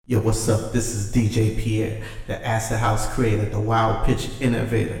Yo, what's up? This is DJ Pierre, the Acid House creator, the wild pitch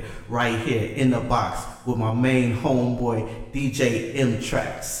innovator, right here in the box with my main homeboy, DJ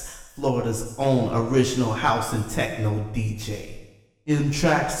M-TRAXXX, Florida's own original house and techno DJ.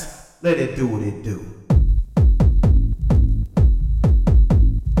 M-TRAXXX, let it do what it do.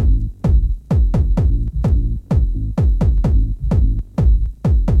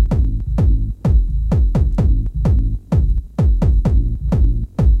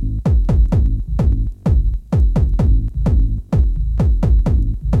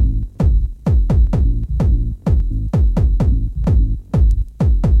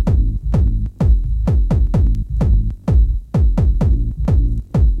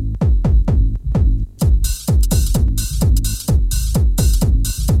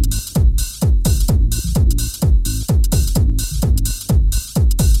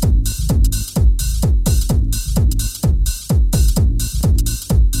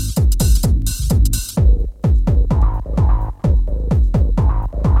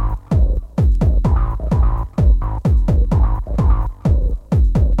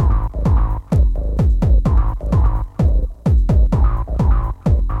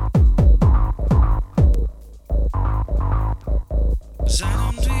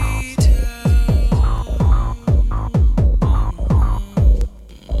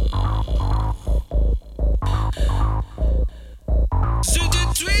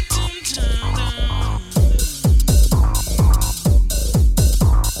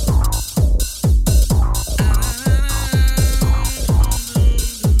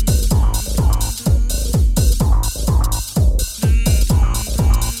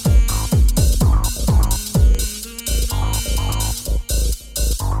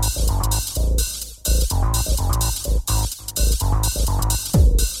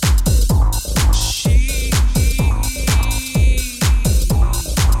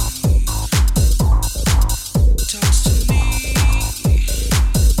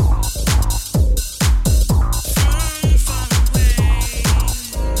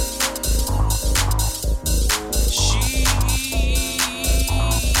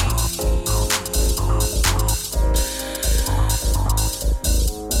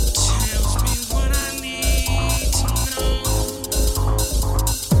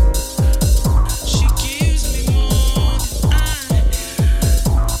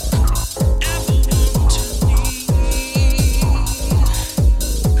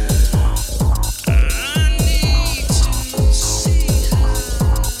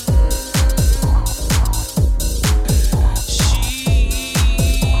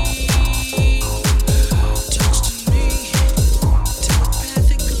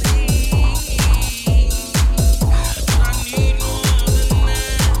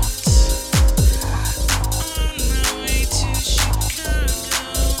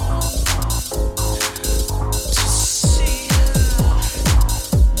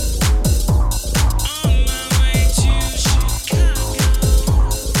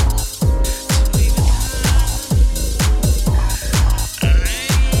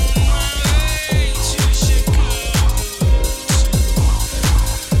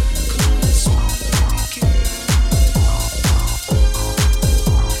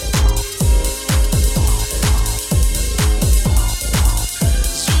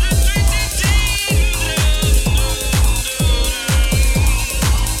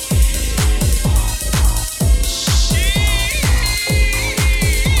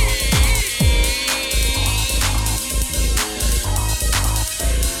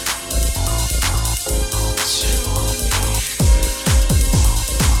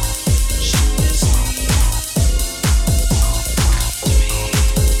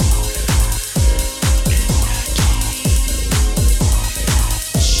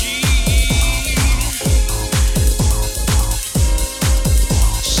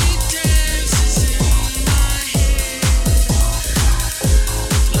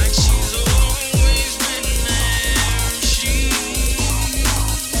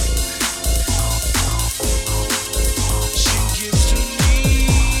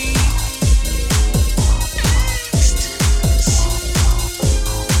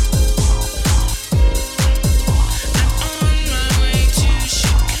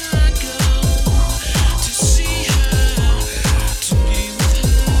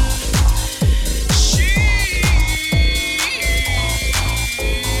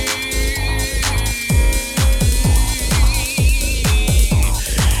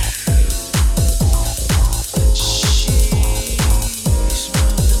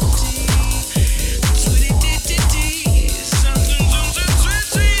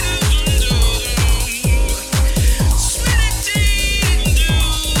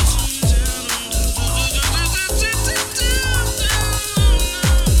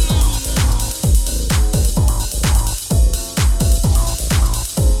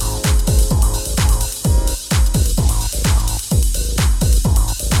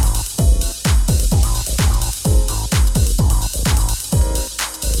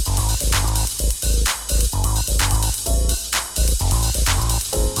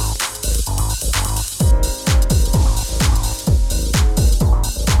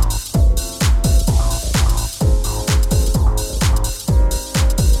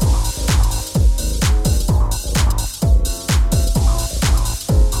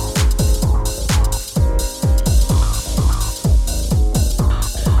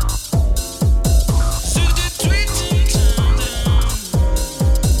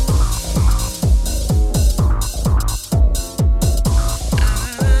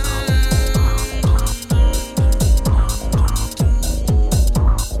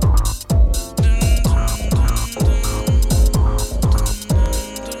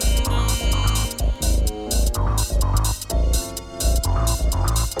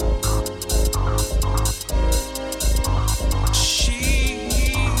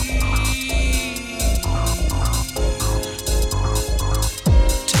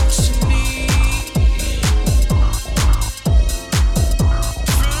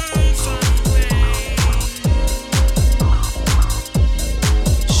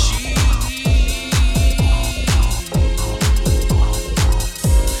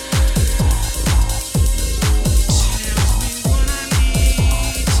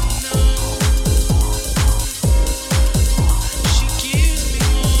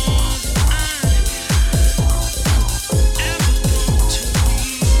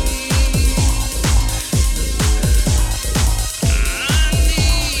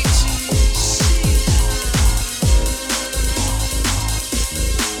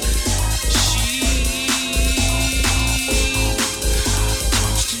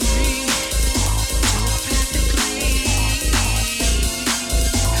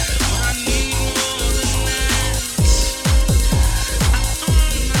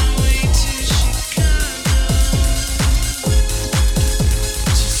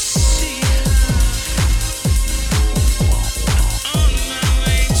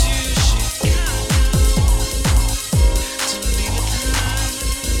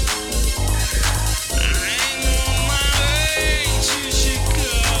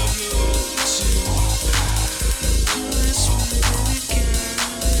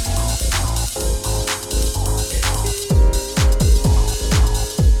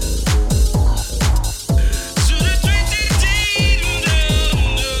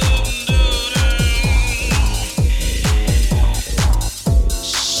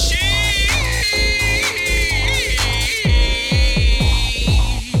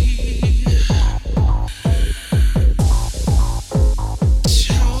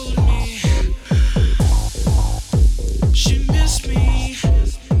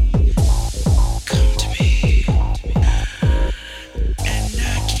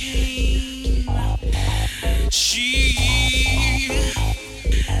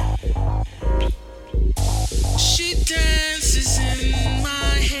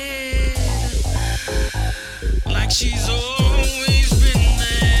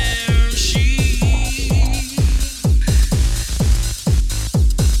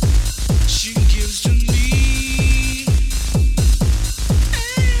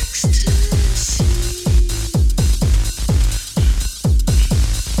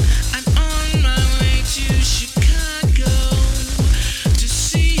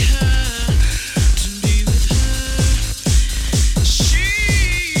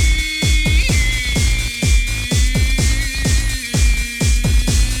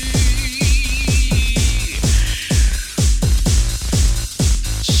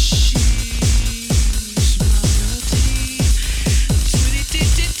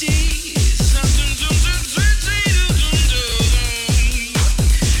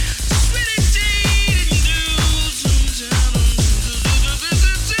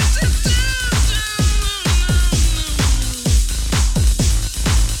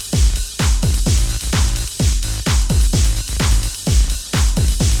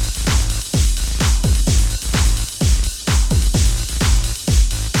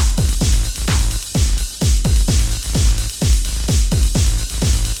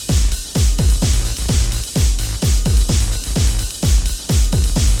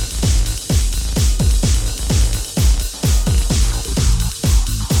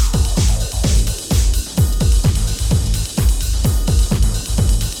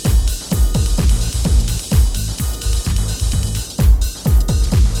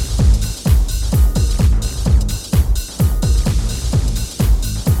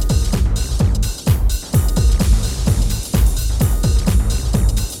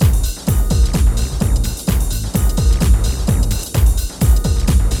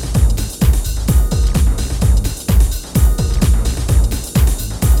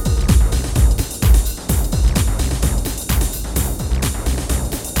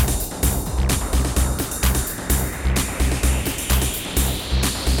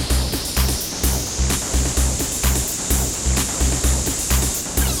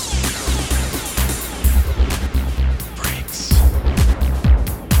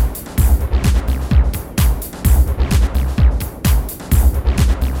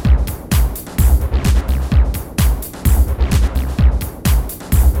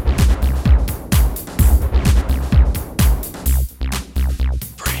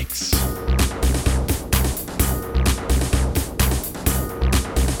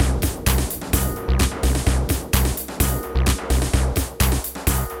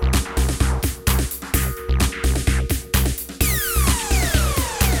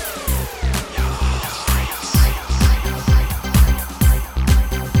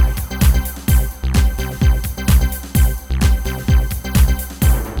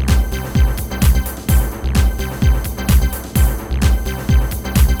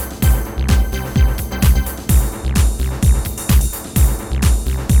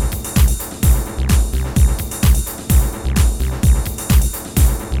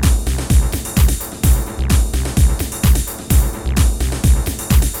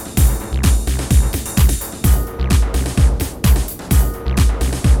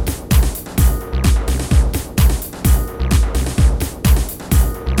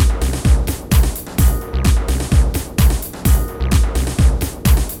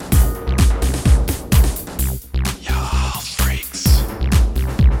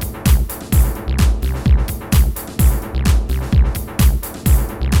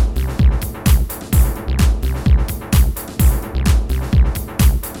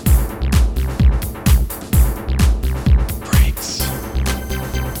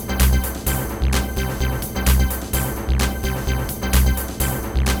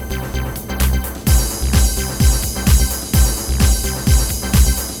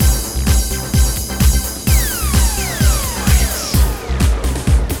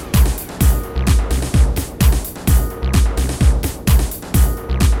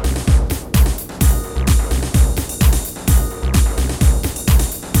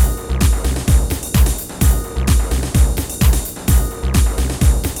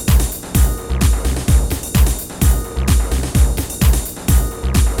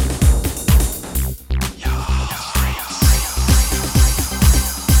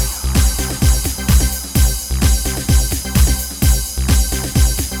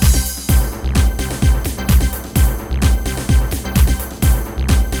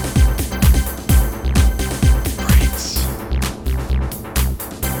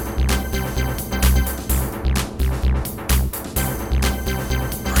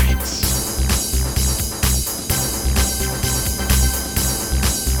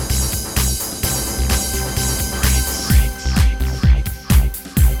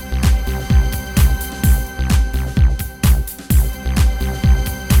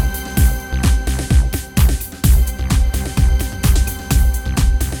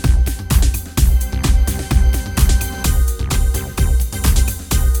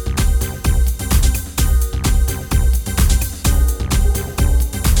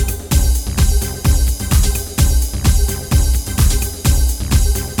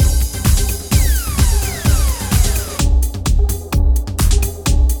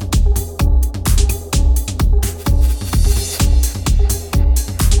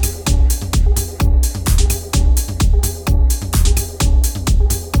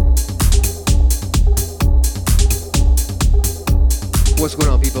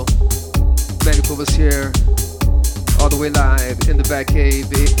 we're live in the Batcave.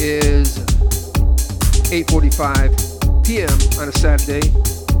 It is 8:45 p.m. on a Saturday,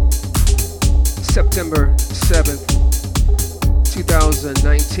 September 7th,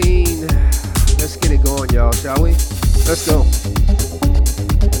 2019. Let's get it going, y'all, shall we? Let's go.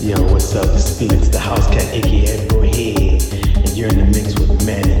 Yo, what's up? It's Felix, the house cat, aka Afro Head, and you're in the mix with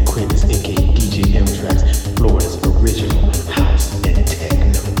Manny Cuevas, aka DJ M-TRAXXX, Florida's original house and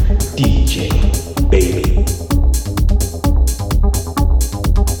techno DJ, baby.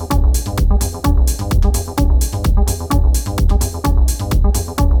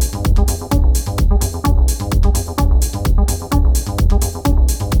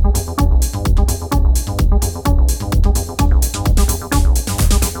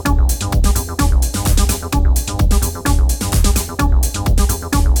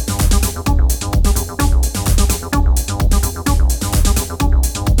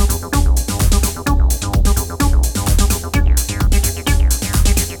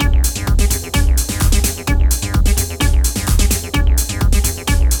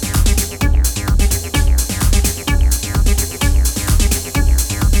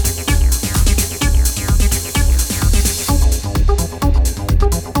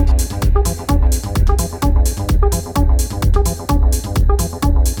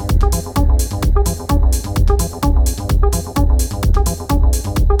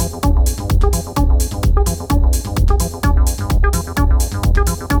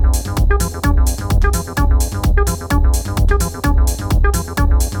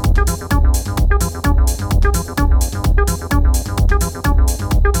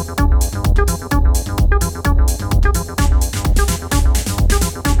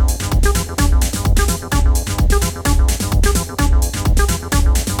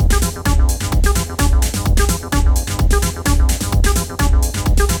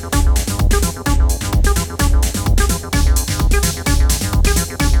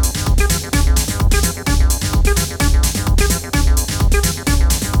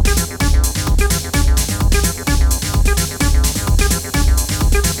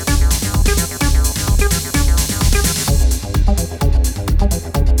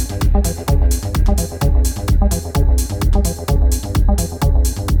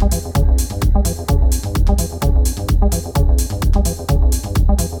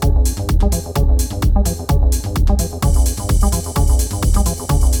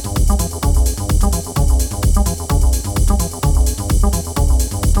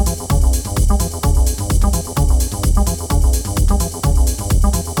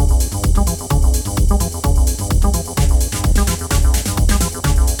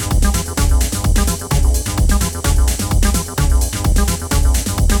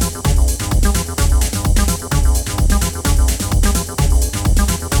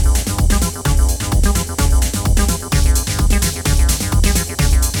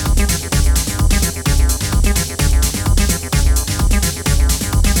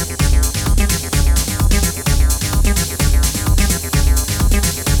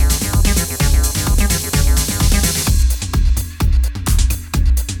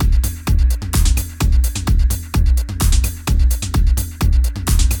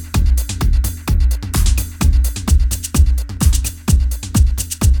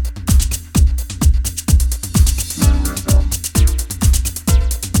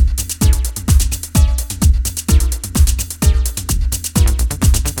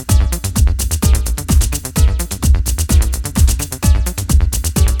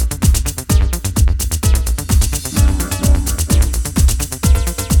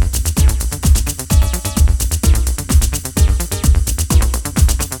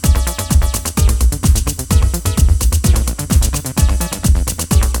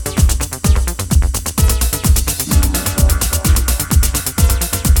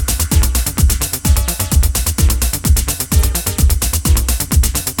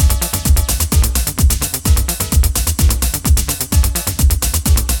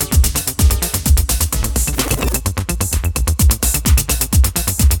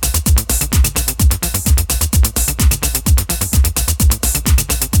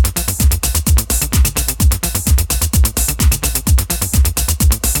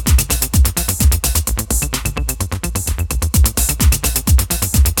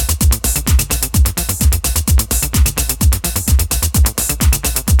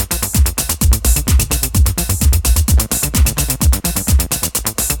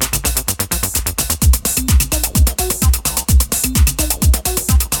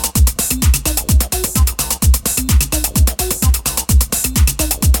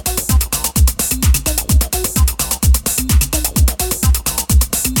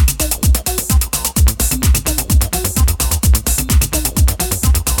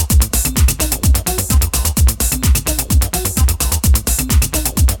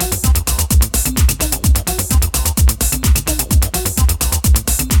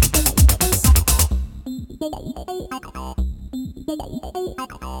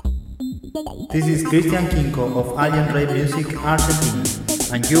 This is Christian Kinko of Alien Ray Music Argentina,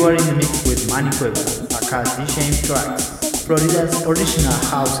 and you are in the mix with Manny Cuevas, aka DJ M-TRAXXX, Florida's original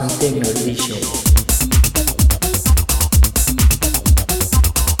house and techno DJ.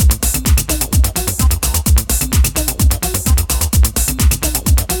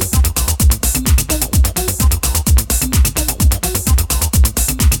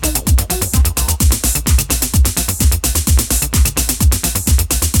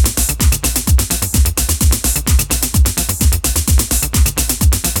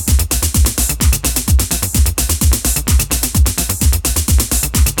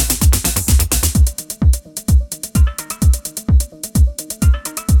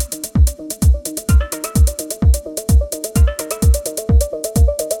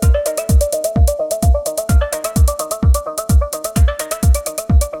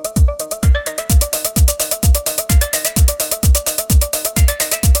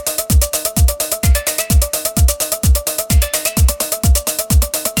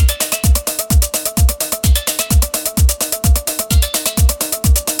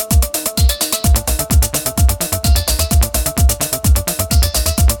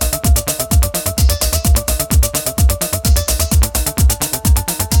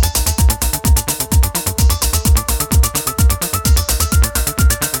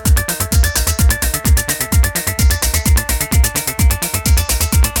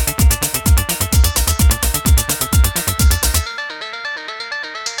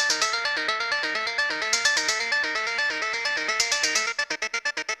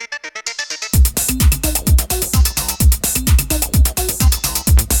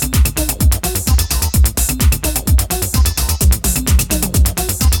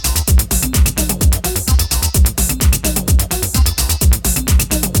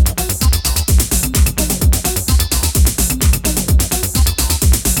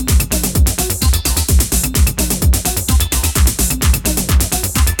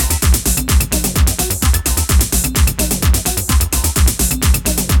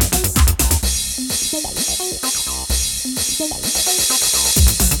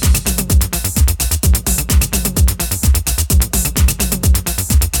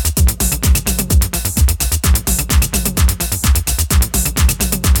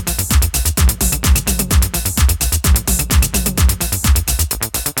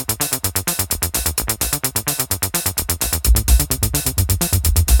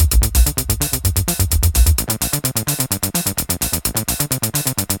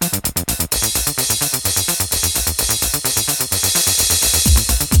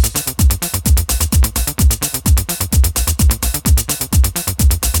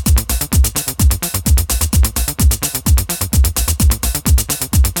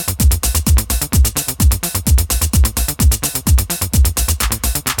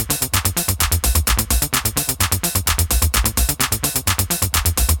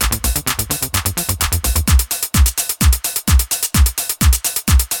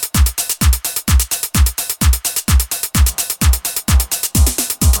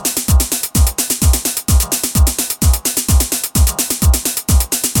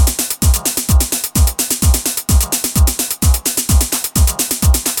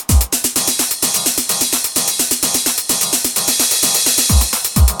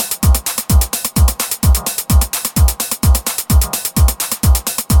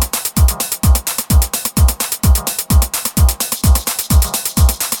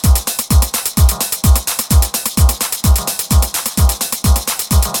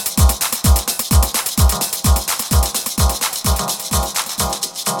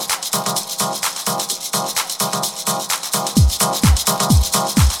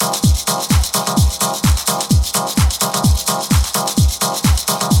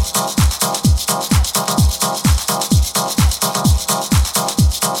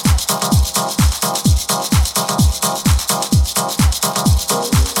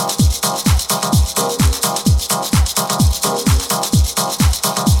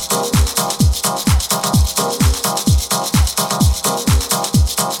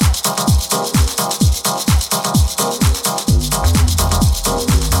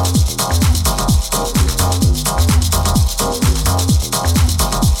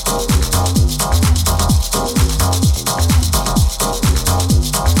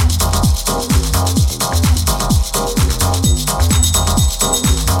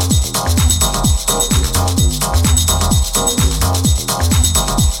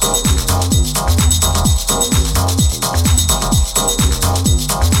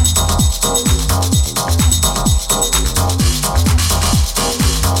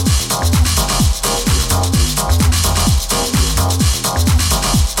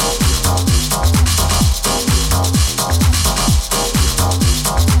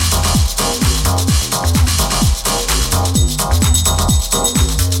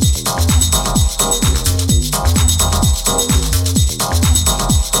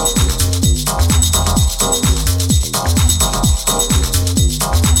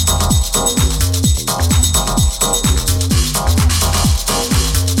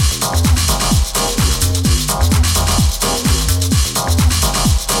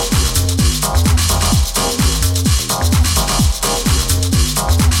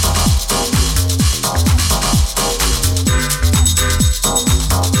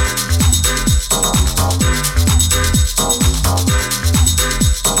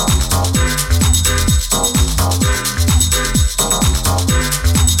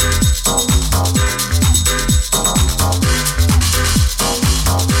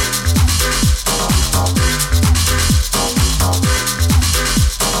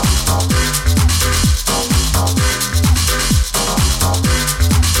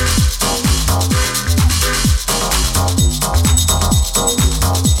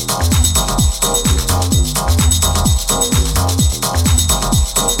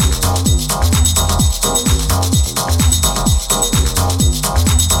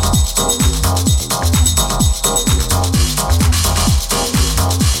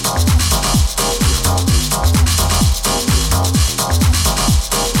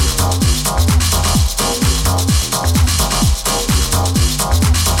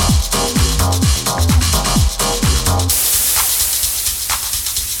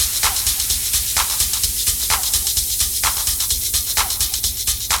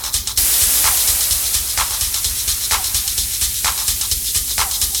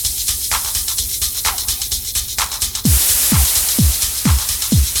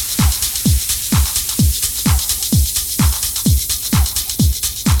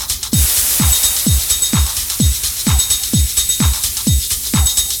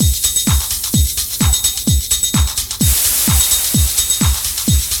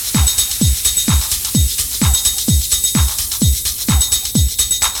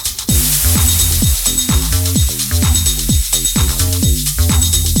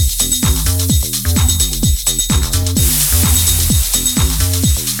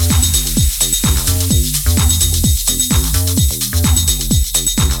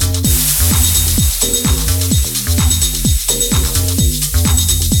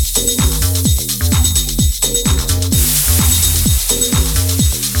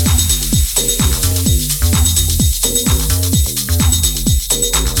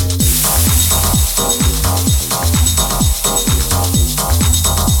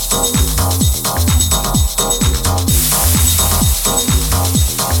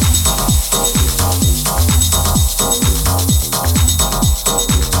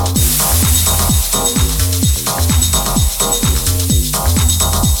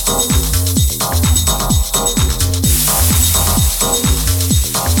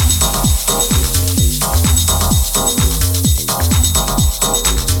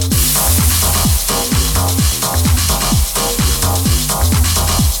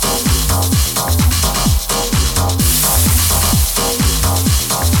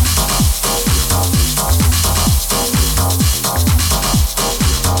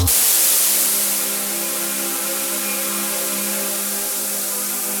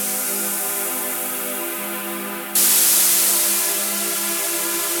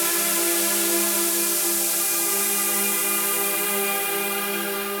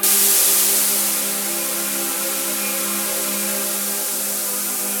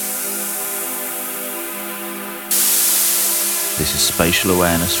 This is Spatial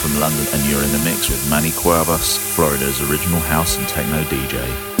Awareness from London, and you're in the mix with Manny Cuevas, Florida's original house and techno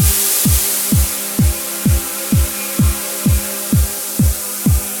DJ.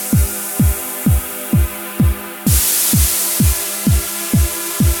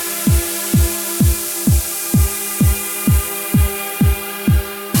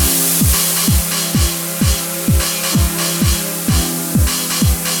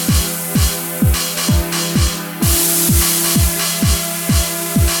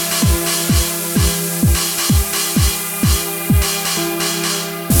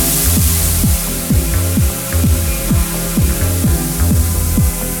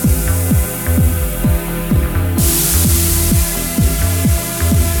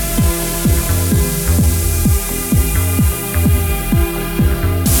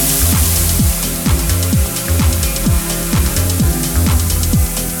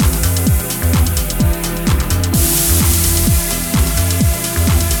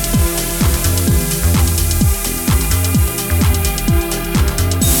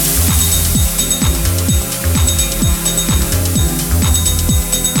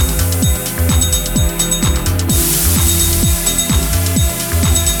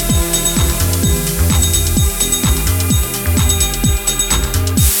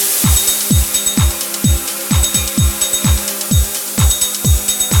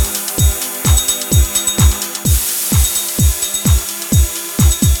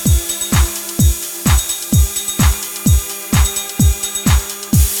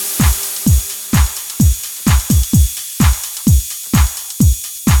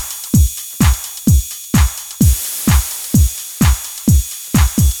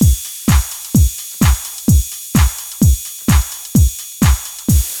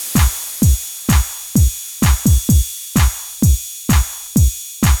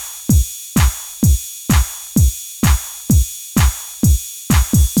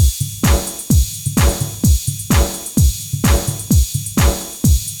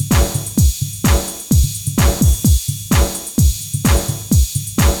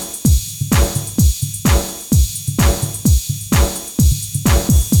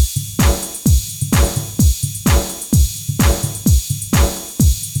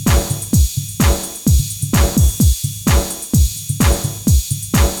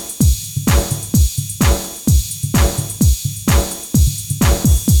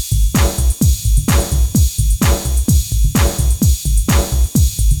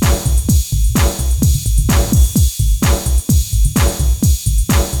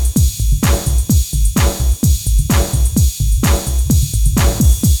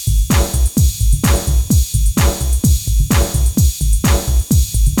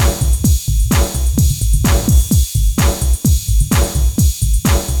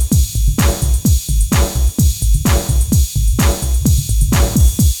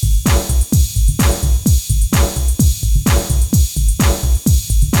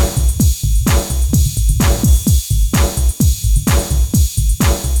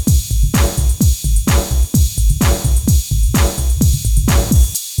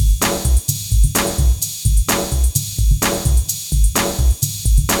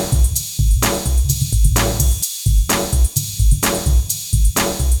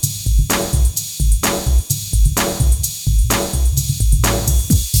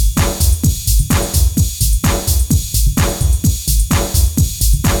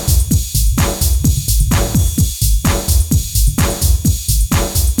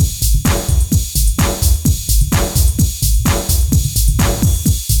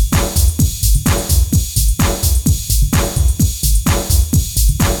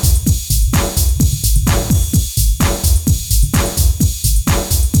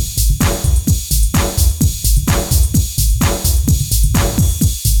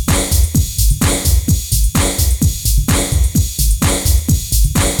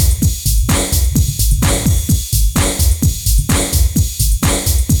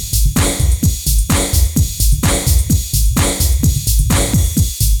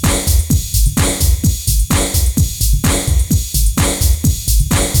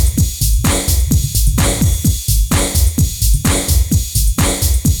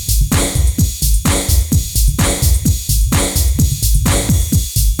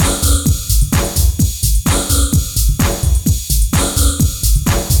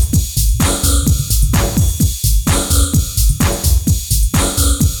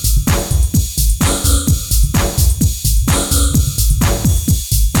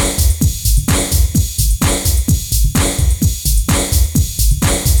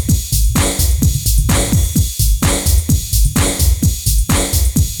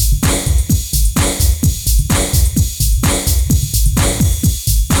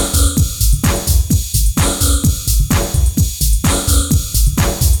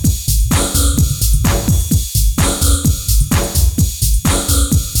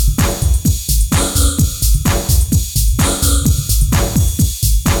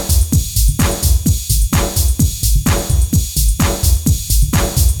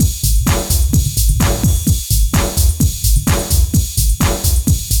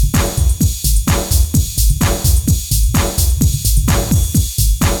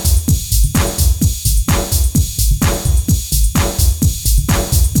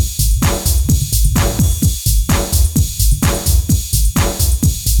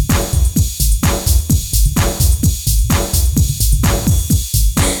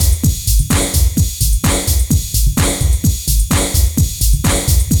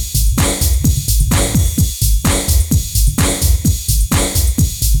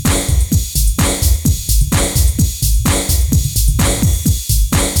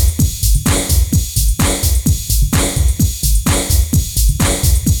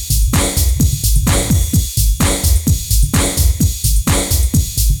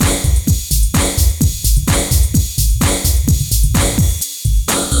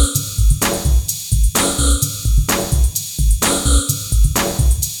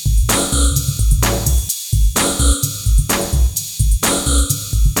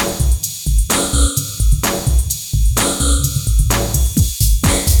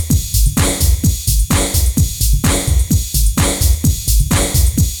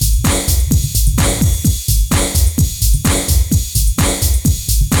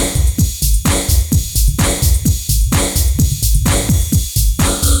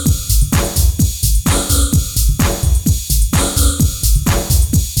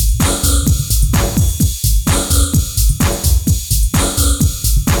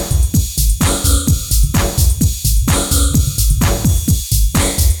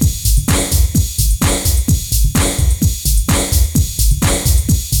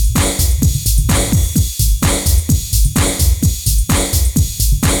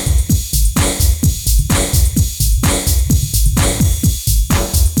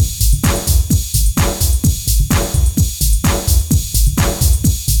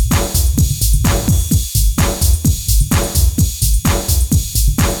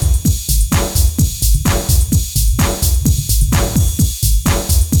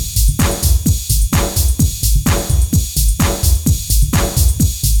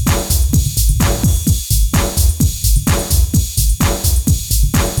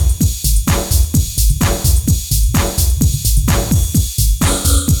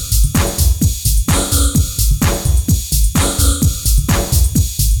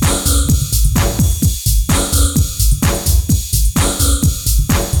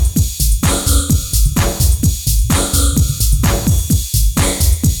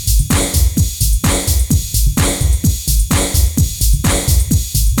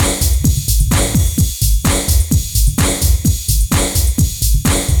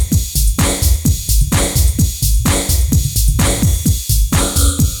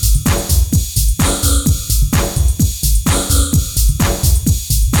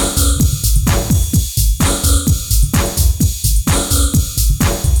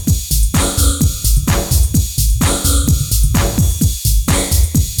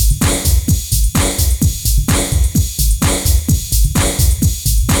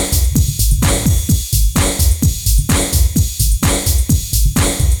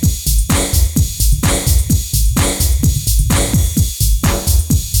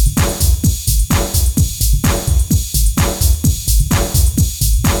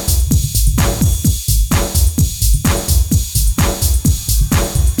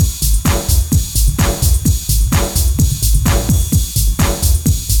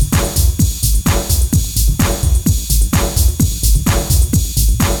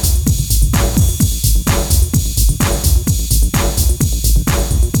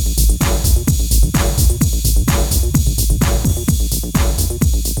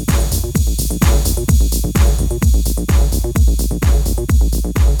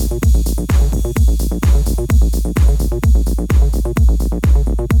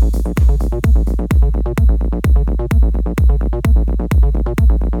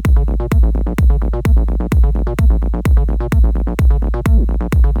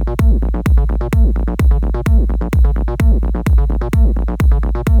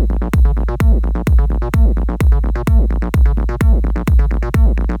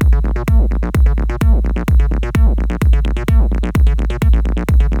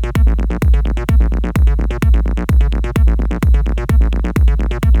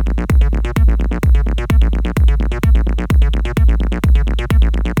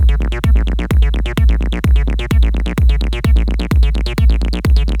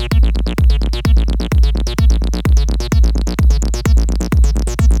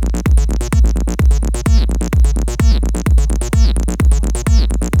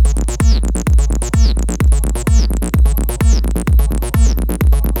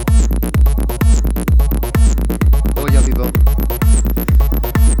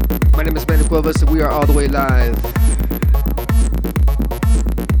 way live.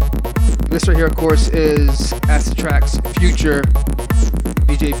 This right here, of course, is M-TRAXX Phuture,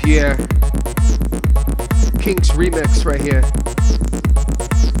 DJ Pierre. Kink's remix right here.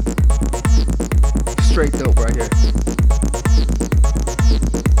 Straight dope right here.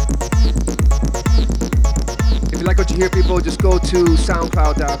 If you like what you hear, people, just go to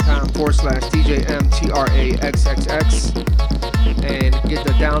soundcloud.com/DJ M-TRAXXX and get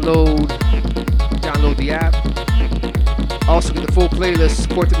the download the app. Also get the full playlist.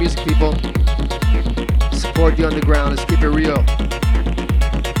 Support the music, people. Support the underground. Let's keep it real.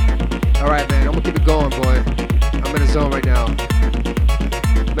 Alright, man, I'm gonna keep it going, boy. I'm in the zone right now.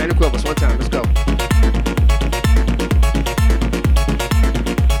 Manny Cuevas, one time, let's go.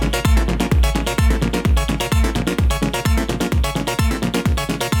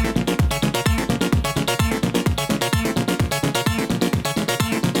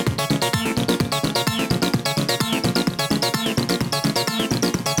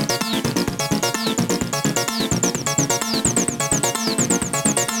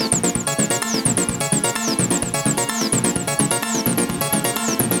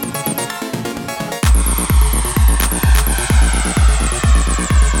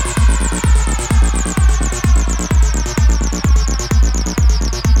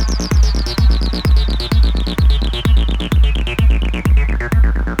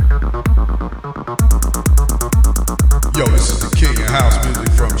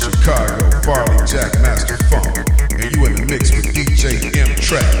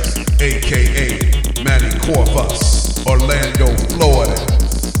 M-TRAXXX, aka Manny Cuevas, Orlando, Florida,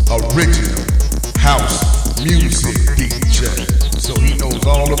 original house music DJ. So he knows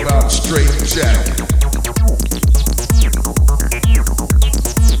all about straight jacket.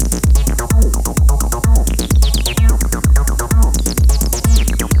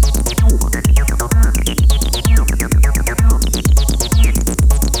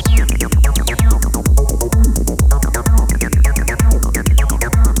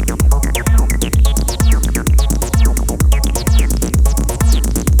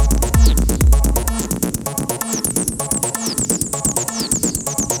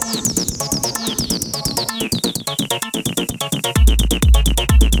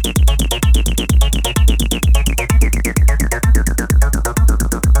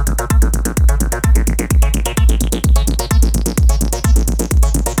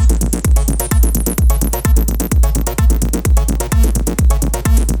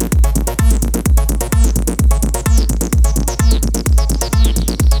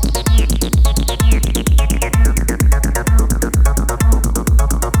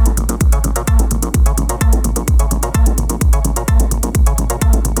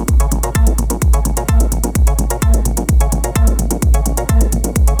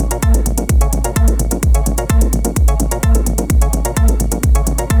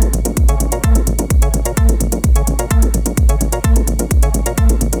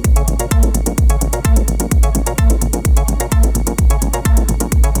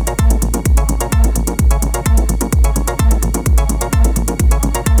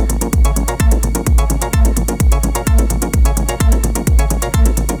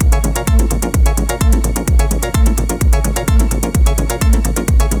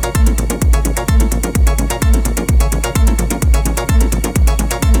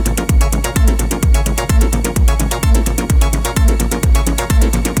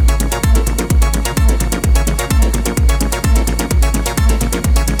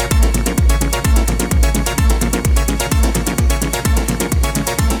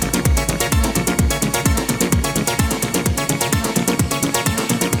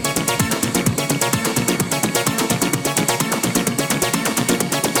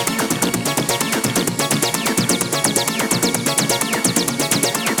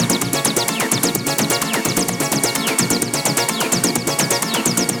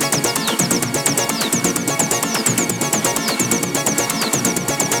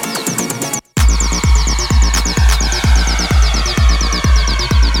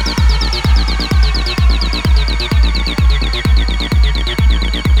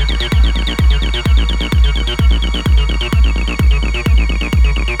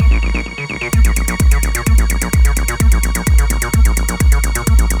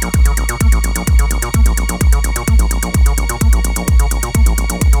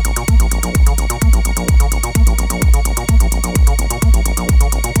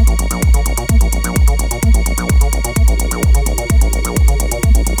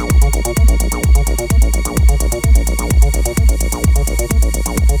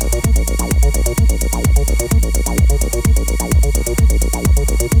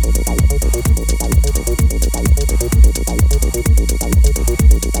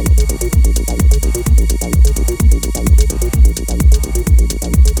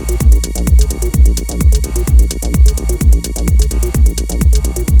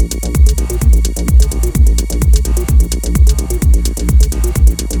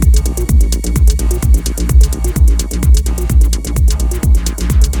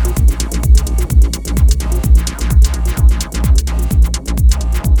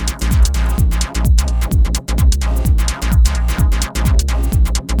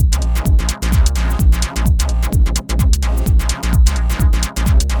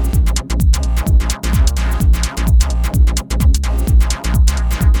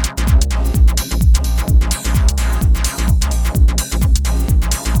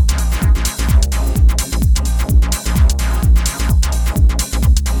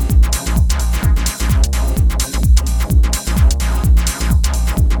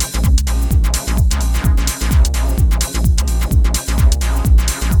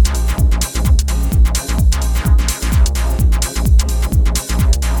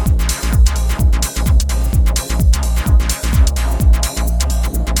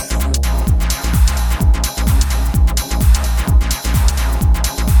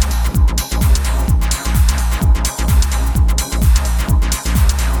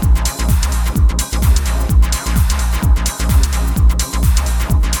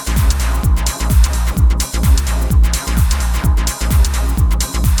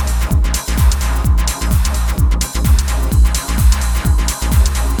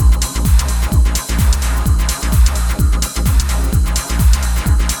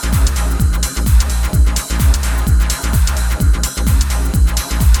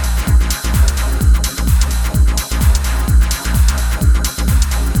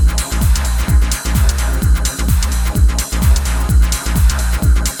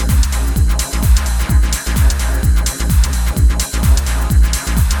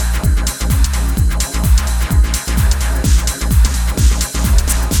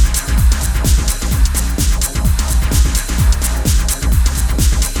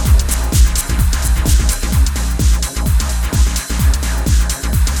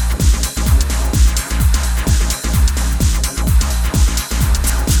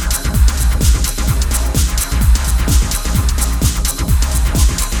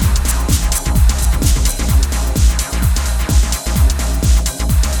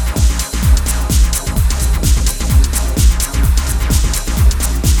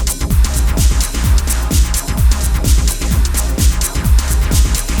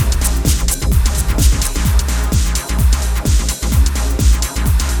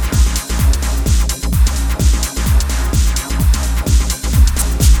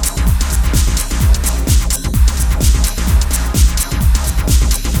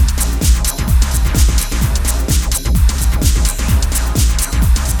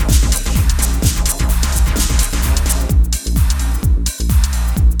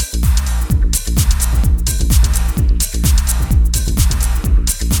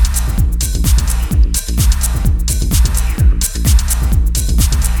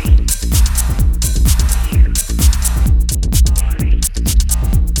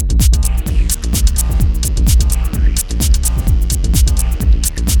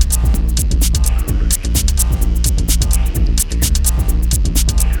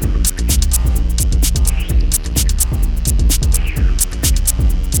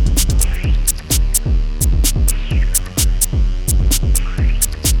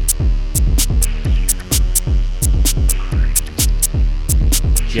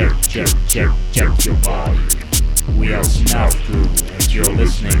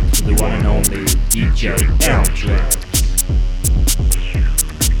 listening to the one and only DJ M-TRAXXX.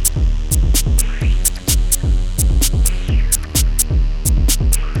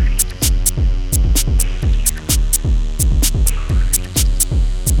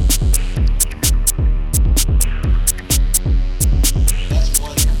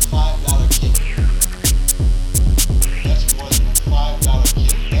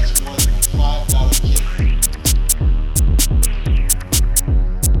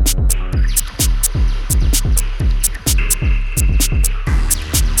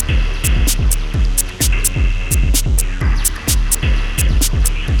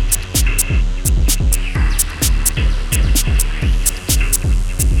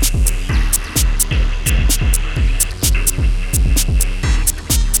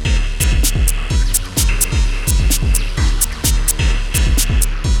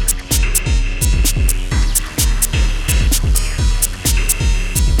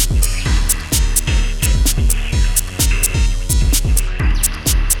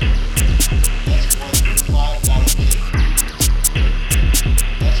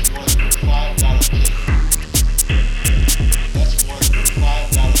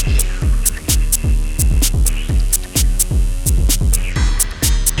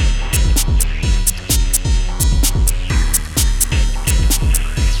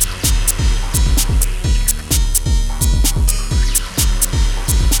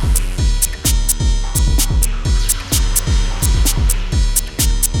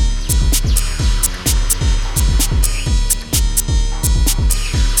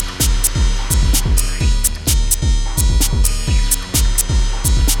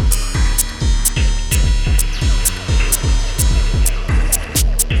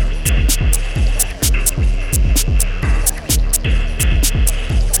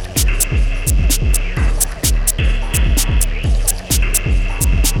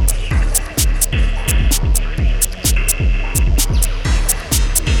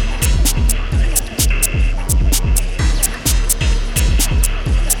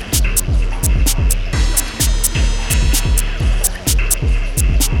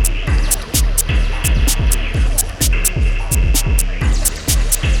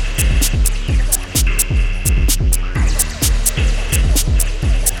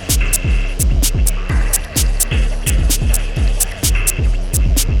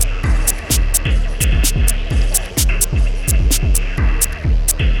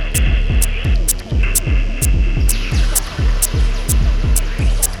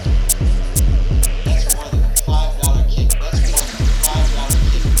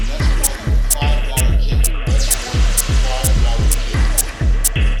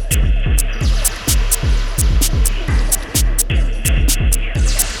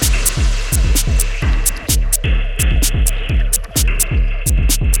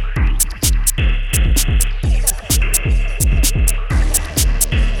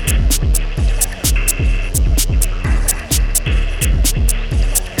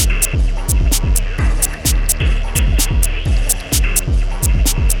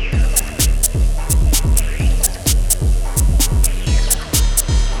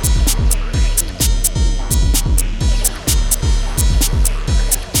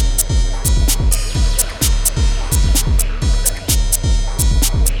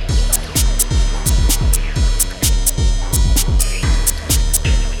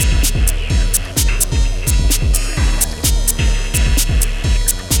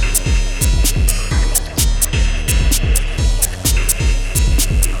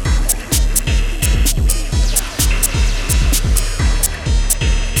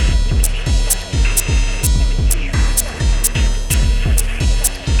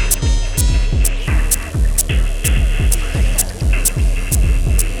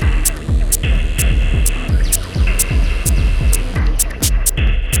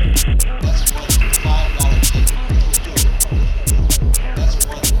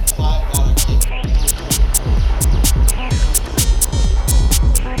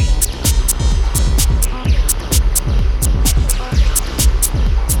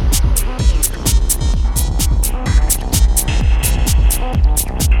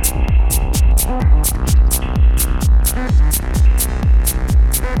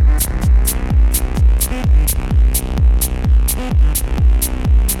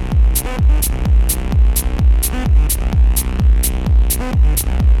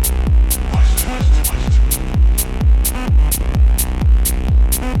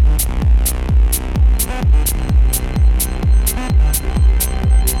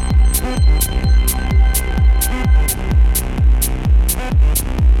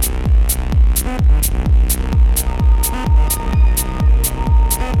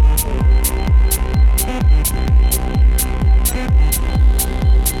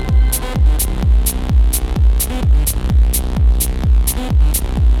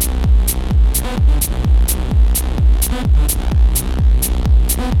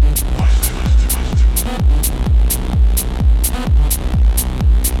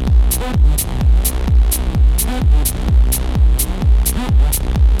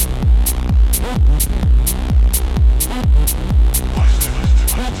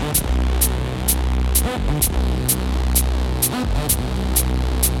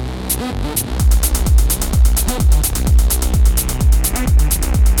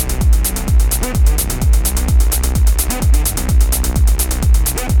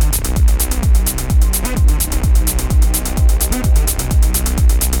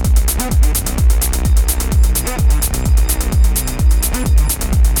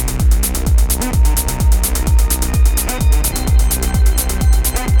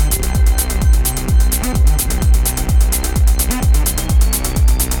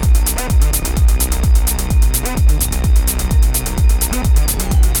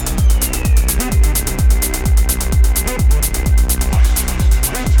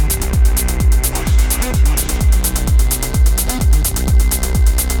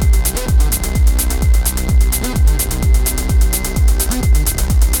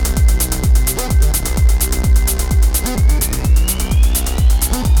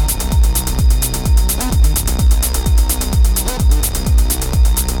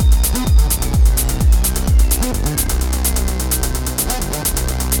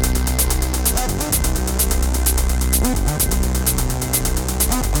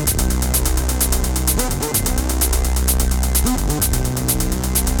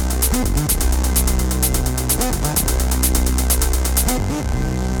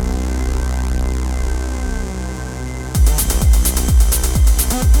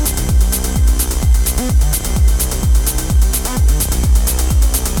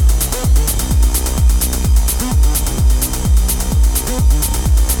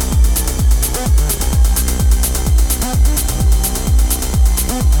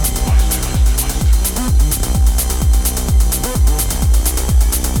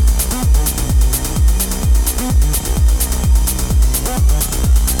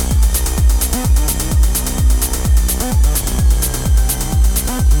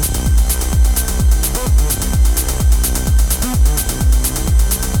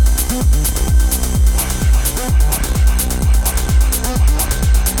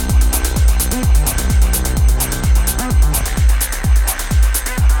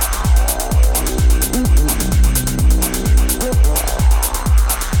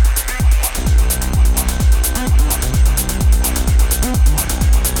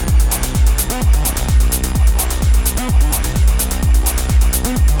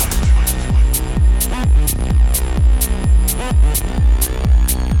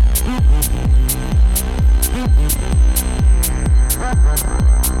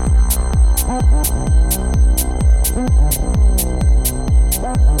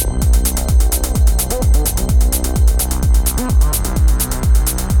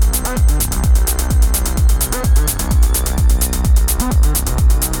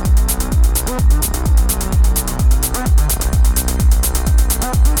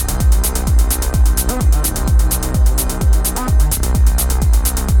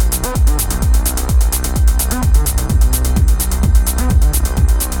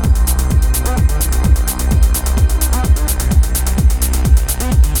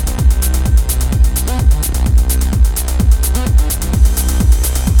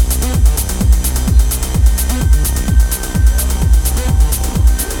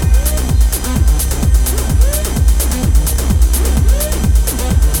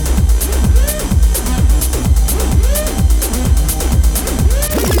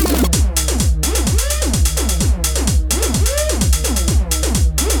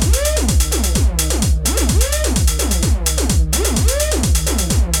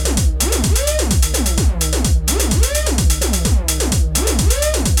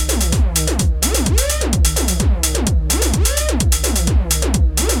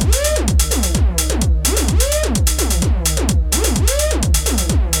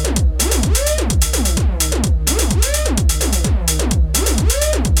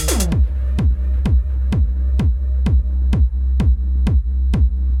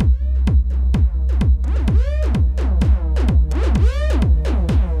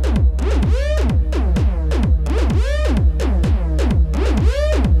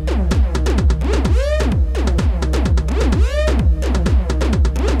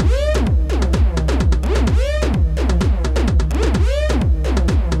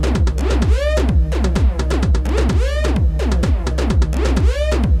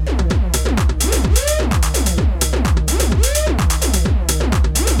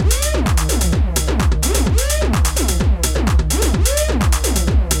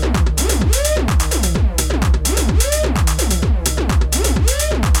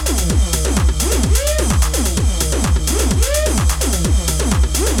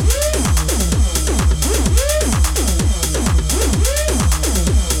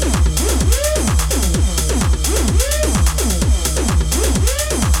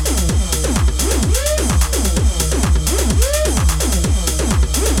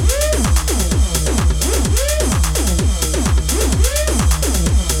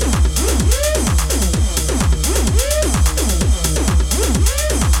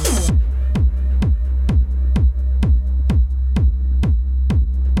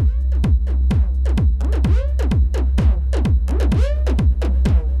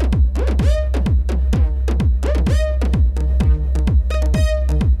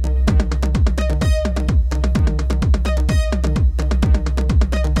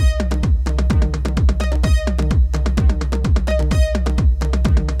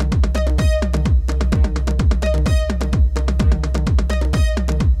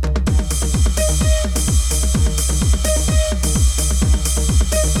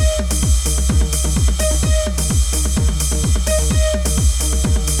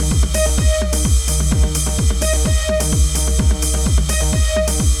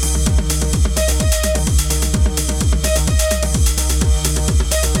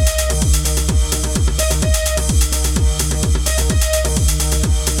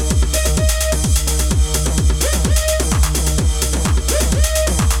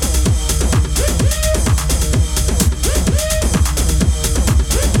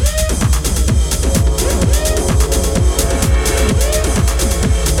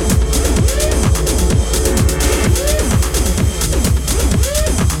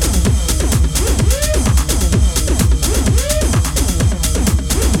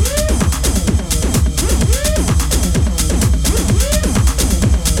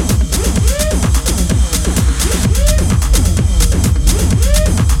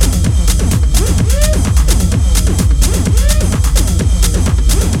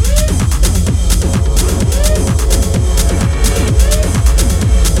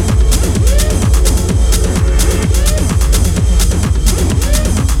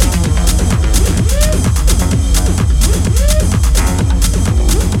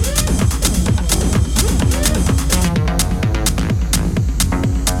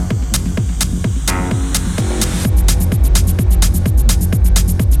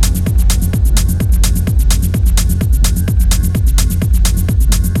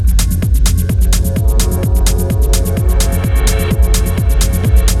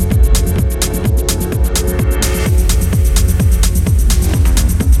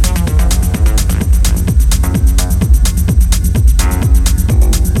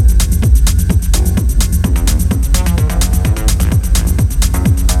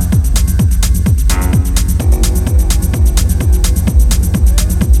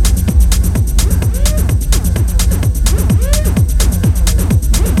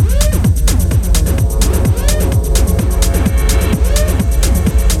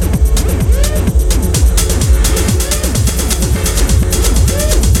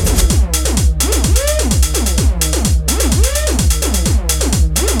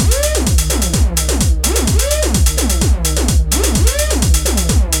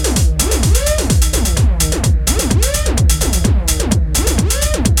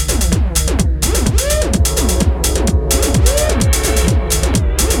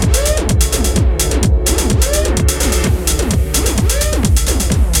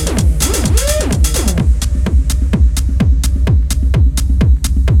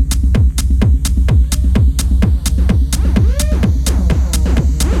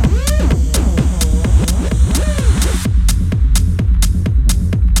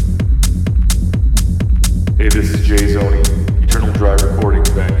 this is Jay Zoney, Eternal Drive Recordings,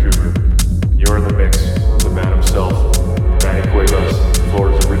 Vancouver. You're in the mix with the man himself, Manny Cuevas,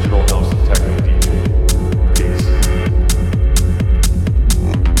 Florida's original house and techno DJ. Peace.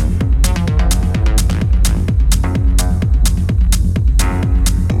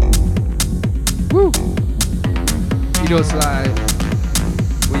 Woo! You know it's live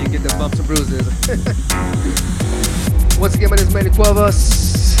when you get the bumps and bruises. Once again, my name is Manny Cuevas,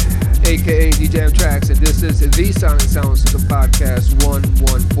 aka DJ M-TRAXXX, and this is the Sonic Sound System Podcast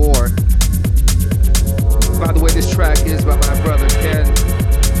 114. By the way, this track is by my brother Ken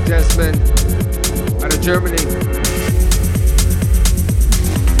Desmond out of Germany.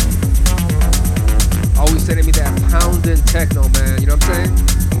 Always sending me that pounding techno, man, you know what I'm saying?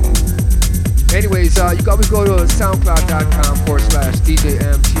 Anyways, you can always go to soundcloud.com/DJ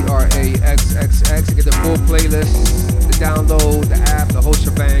M-TRAXXX and get the full playlist, the download, the app, the whole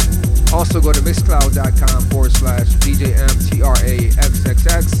shebang. Also go to mixcloud.com/DJ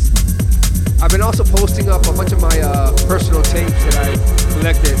M-TRAXXX. I've been also posting up a bunch of my personal tapes that I've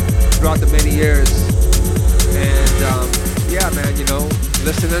collected throughout the many years. And yeah, man, you know,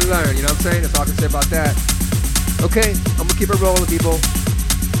 listen and learn, you know what I'm saying? That's all I can say about that. Okay, I'm gonna keep it rolling, people.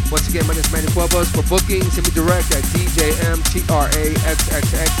 Once again, my name is Manny Cuevas. For bookings, send me direct at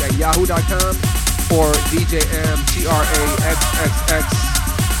djmtraxxx@yahoo.com or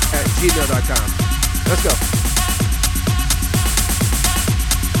djmtraxxx@gmail.com. Let's go.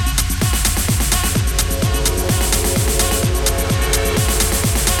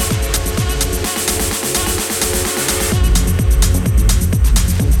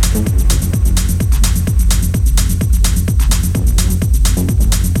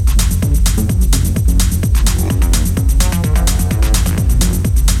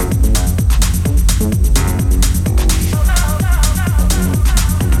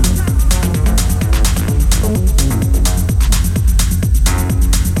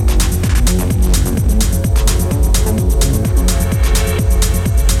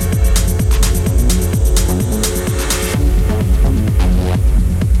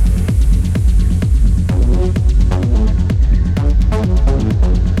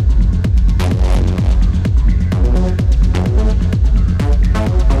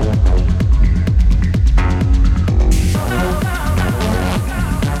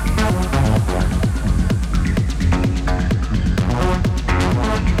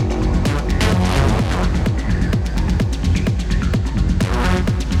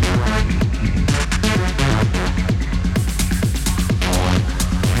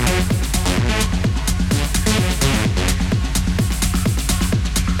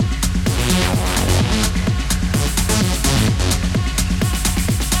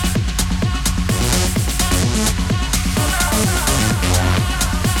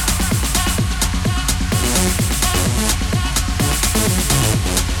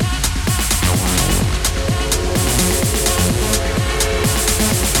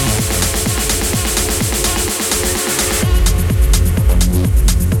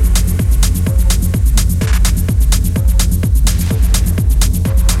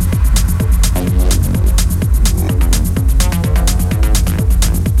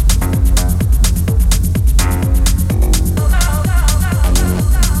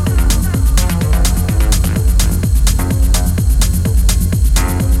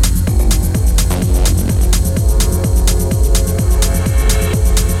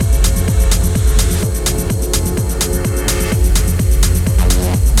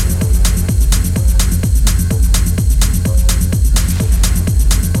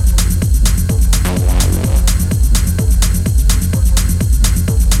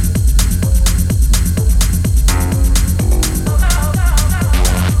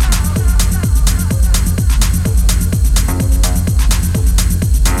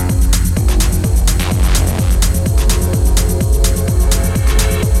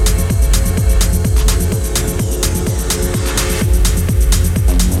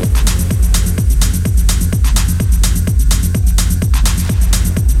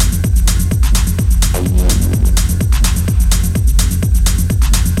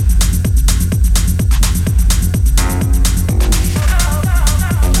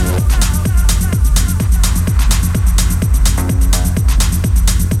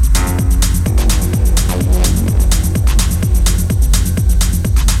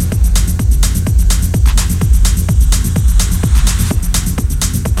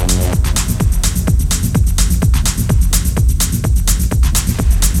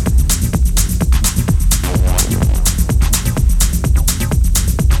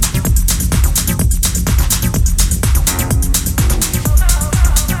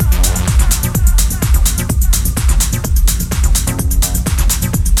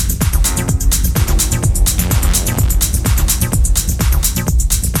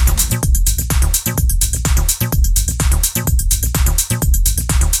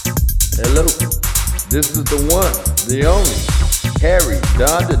 Hello, this is the one, the only, Harry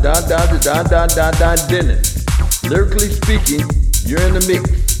Don Dennis. Lyrically speaking, you're in the mix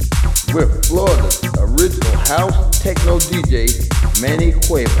with Florida's original house techno DJ, Manny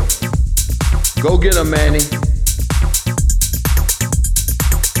Cuevas. Go get him, Manny.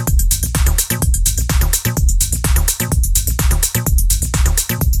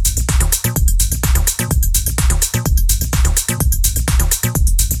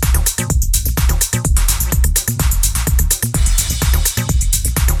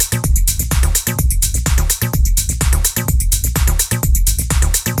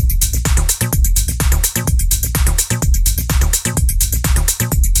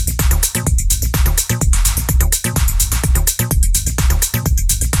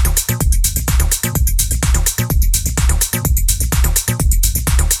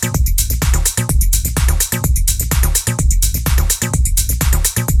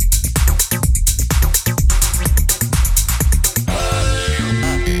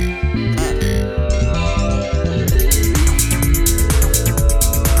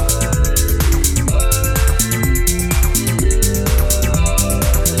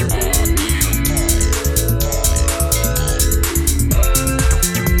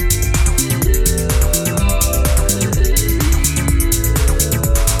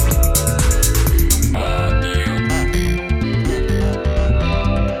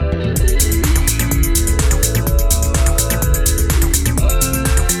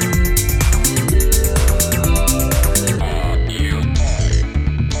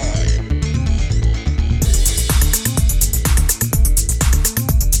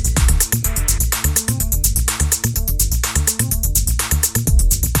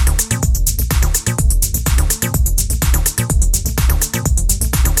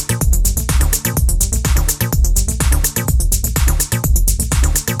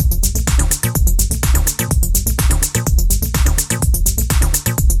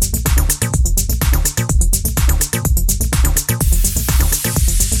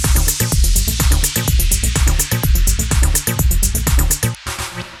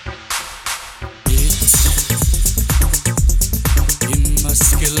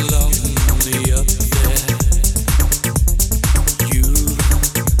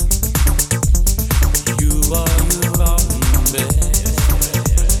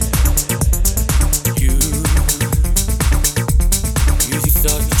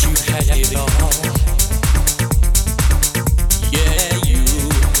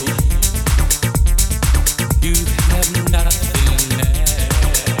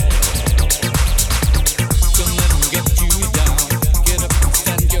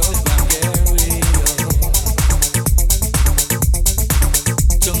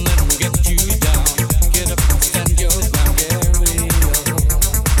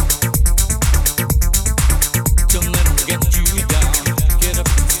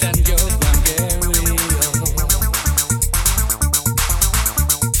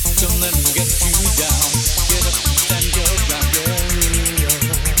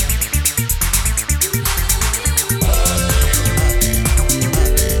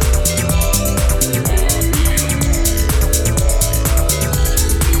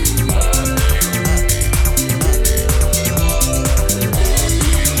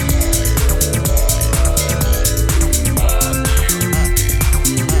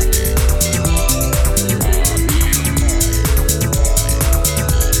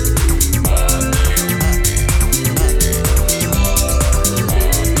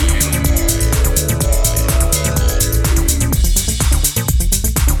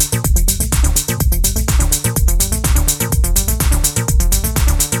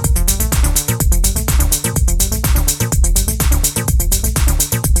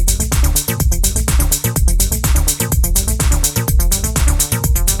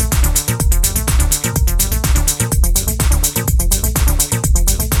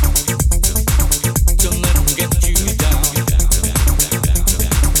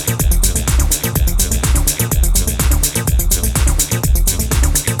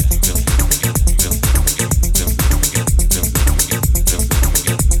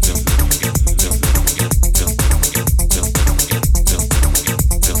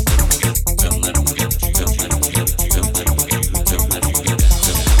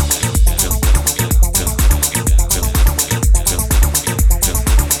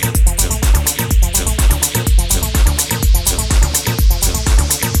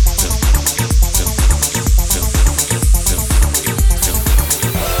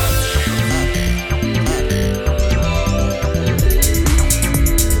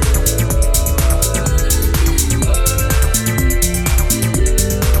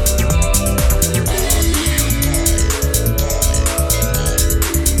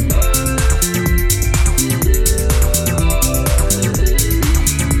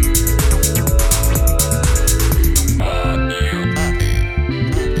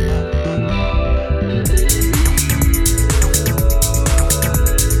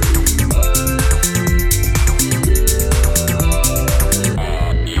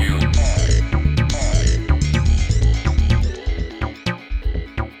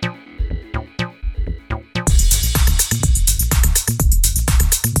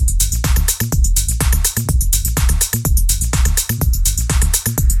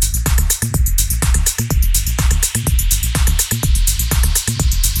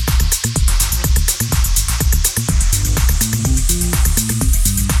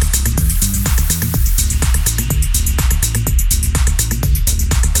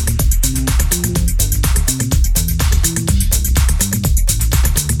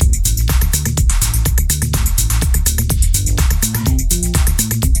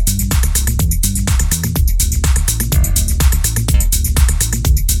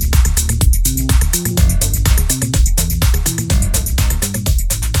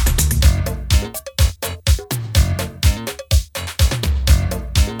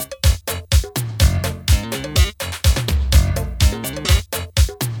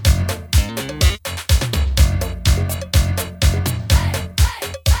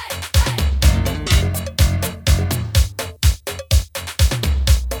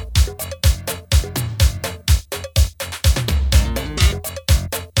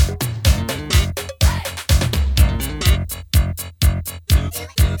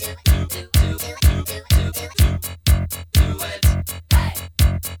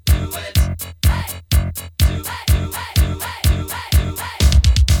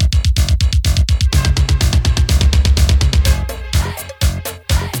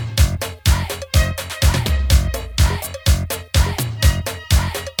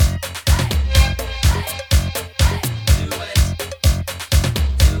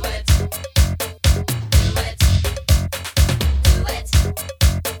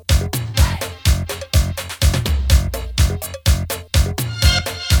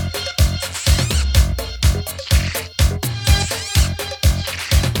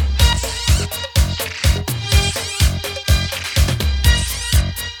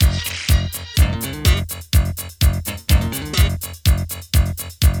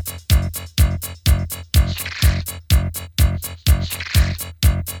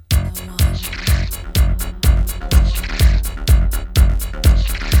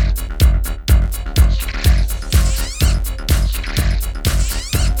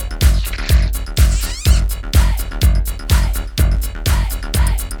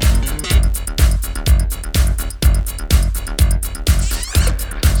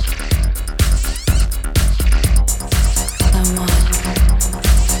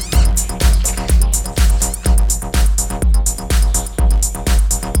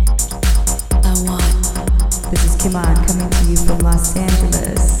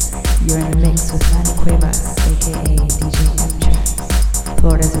 Cuevas. You're in the mix with Manny Cuevas, aka DJ M-TRAXXX,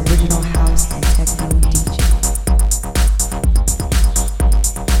 Florida's original house and techno DJ.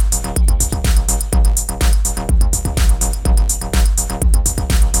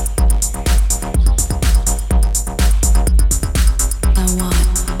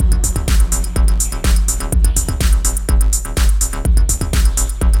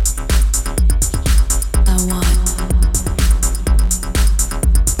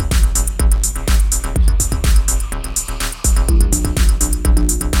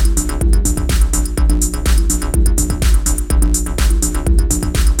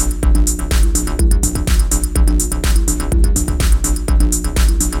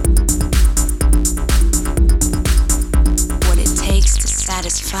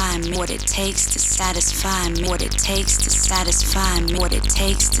 Satisfy me, what it takes to satisfy me, what it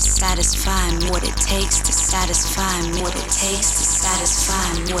takes to satisfy me, what it takes to satisfy me, what it takes to satisfy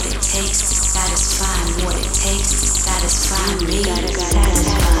me, what it takes to satisfy me, what it takes to satisfy me. Gotta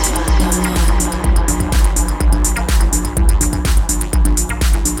satisfy.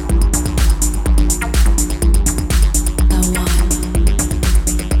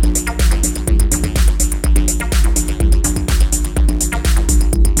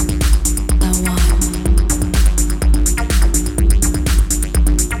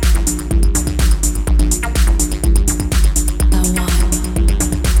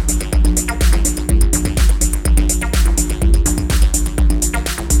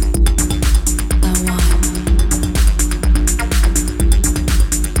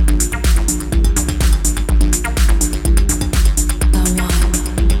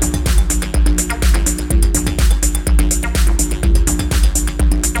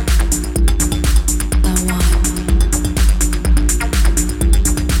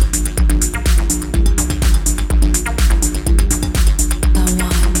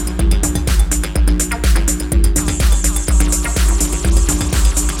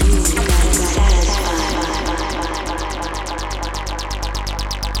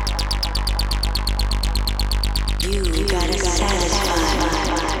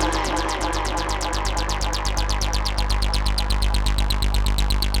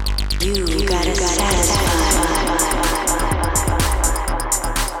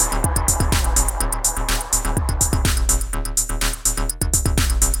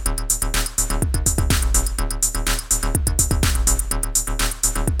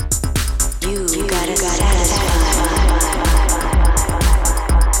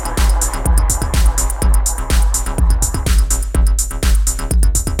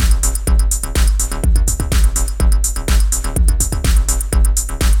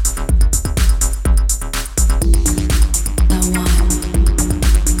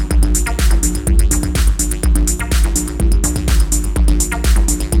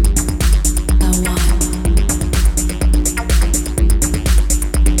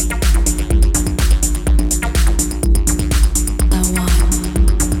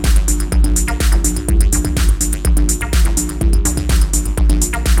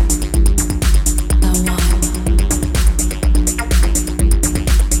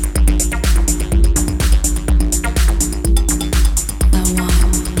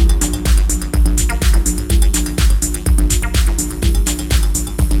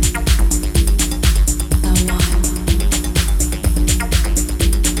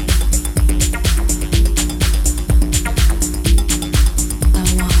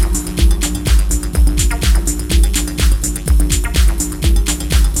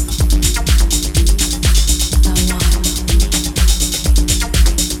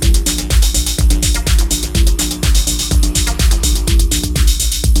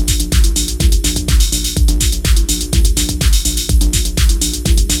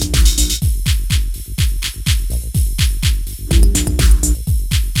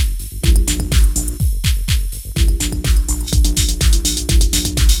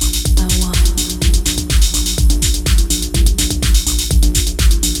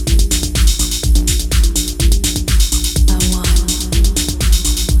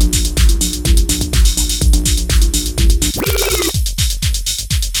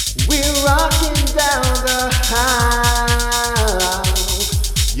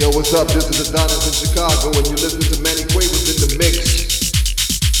 What's up? This is Adonis in Chicago, and you listen to Manny Cuevas in the mix.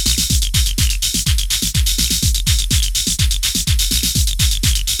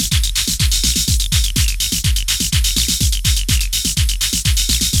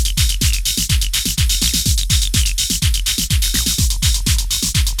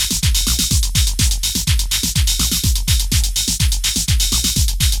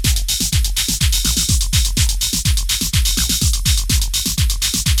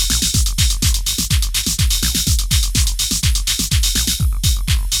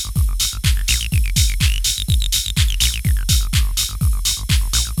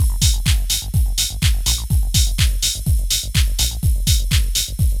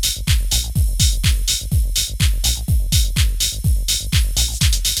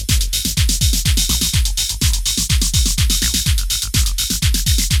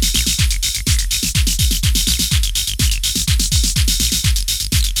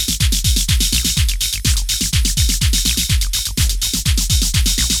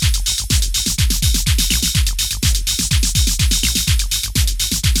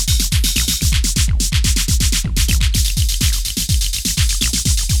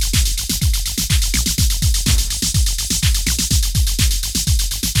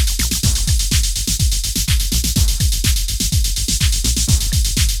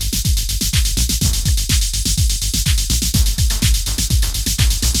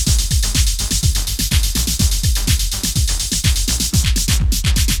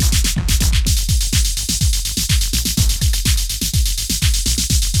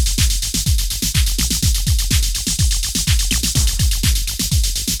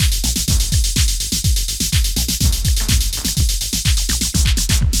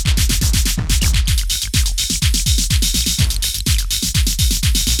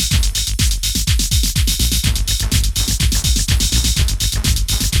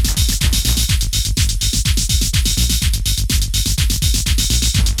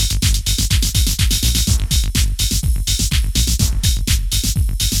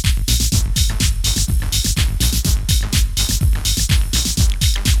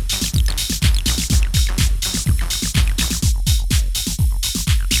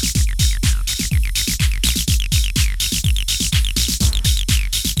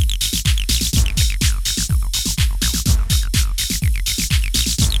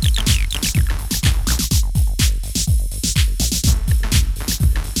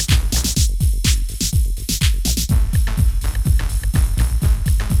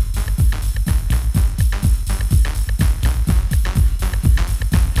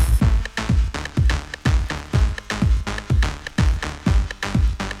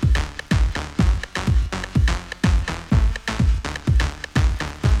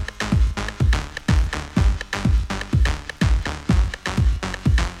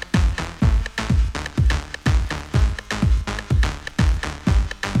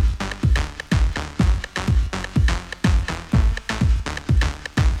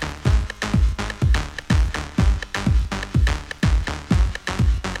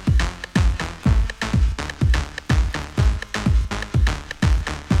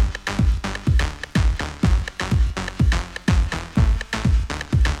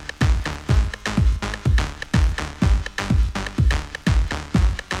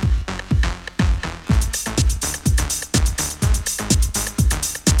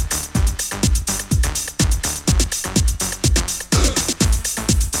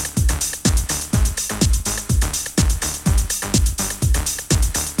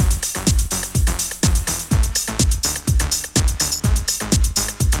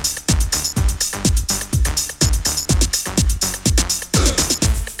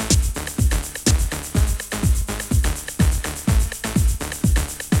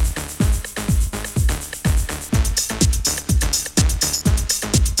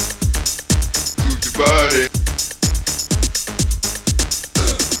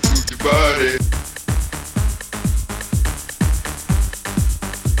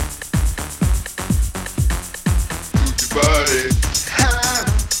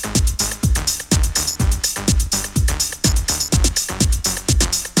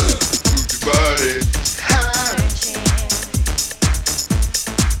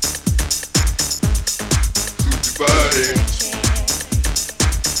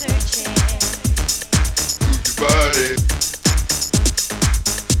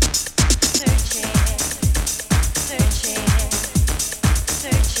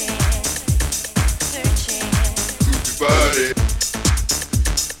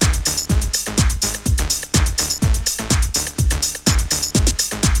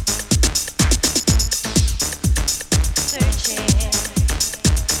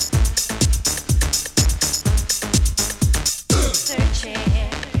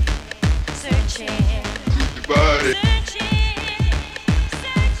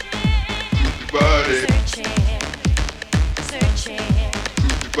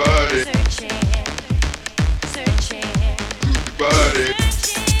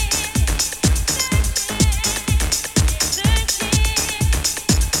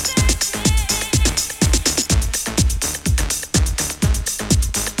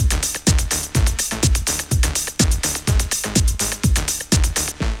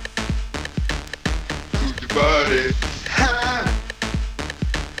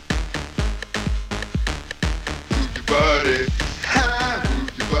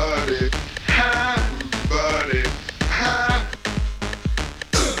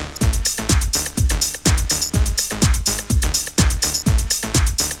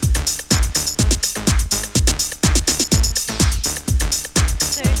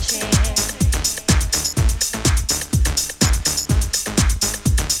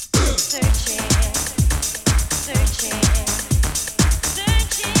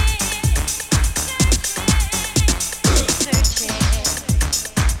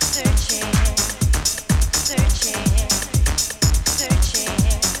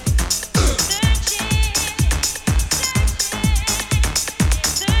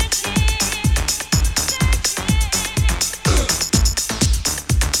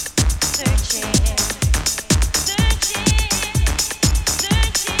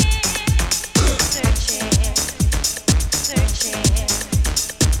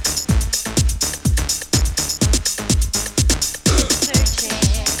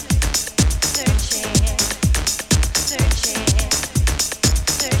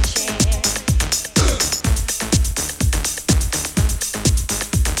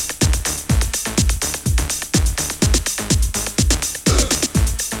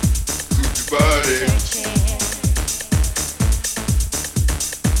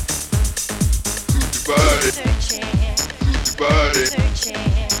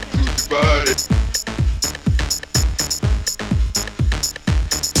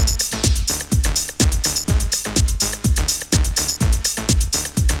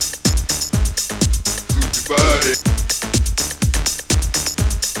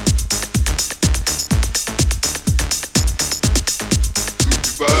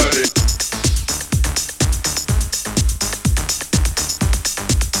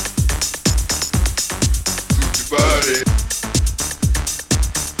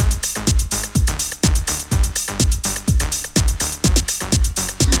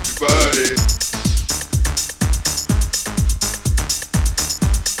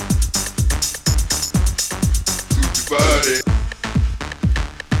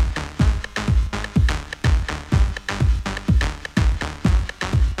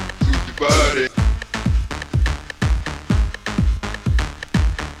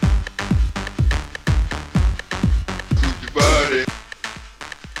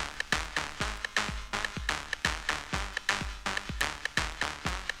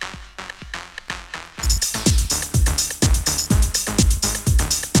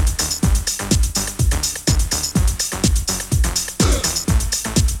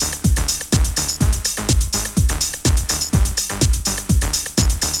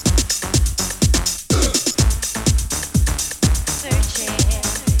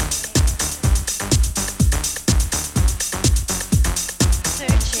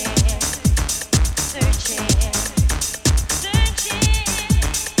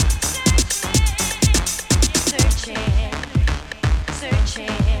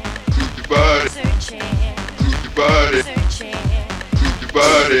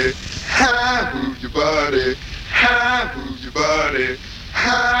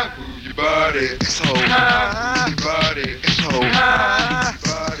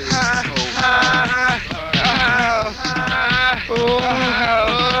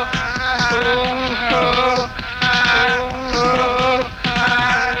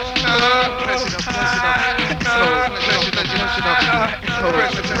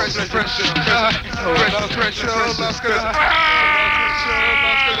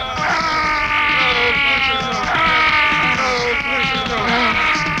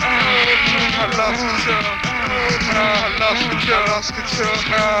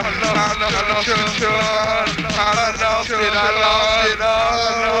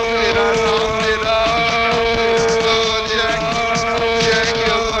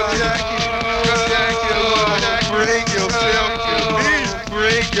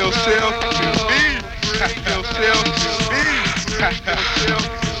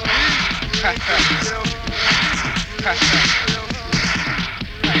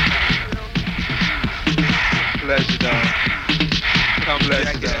 Pleasure down. Come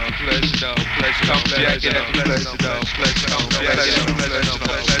pleasure down. Pleasure down. Pleasure down. Pleasure down. Pleasure down. Pleasure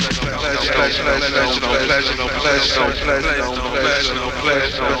down. Pleasure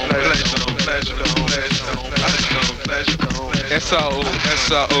down. S-O-O,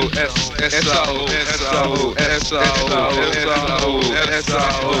 S-O-O, S-O-O, S-O-O, S-O-O, S-O-O,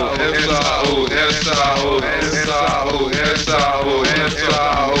 S-O-O, S-O-O, S-O-O, S-O-O, S-O-O,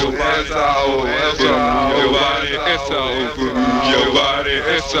 S-O-O, S-O-O, your body, S-O-O, your body,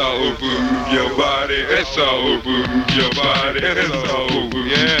 S-O-O, your body, S-O-O, your body, S-O-O,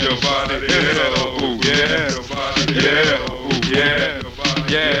 yeah, your body, S-O-O, yeah, yeah, yeah.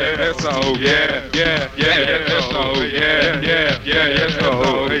 Yeah, that's all. Yeah, yeah, yeah, that's all. Yeah, yeah, yeah, that's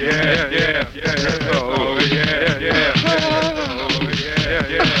all. Yeah, yeah, yeah, that's all. Yeah, yeah,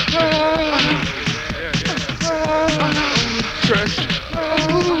 crush,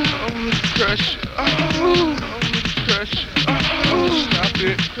 crush, crush. Stop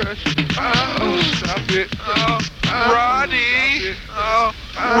it, crush. Stop it. Roddy,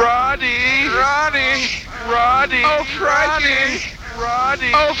 Roddy, Roddy, Roddy. Oh, Frankie.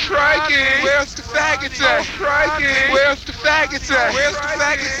 Roddy. Oh, Frankie. Where's the faggots at? Oh, Frankie. Where's the faggots at? Where's the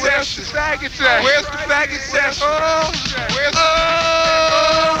faggots at? Where's the faggots at? Where's the faggots at? Oh, where's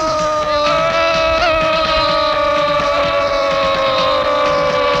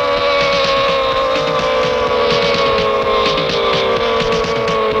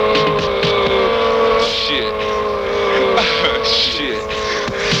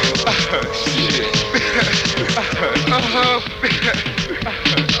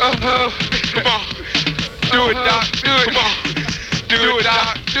come on, do it, Doc, do it, come on, do it,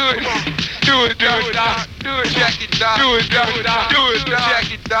 Doc, do it, do it, Doc, do it, Jack it, Doc, do it, Doc, do it,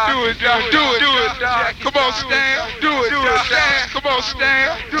 Jack it, Doc, do it, Doc, do it, Doc, come on, Stan, do it, Stan, come on,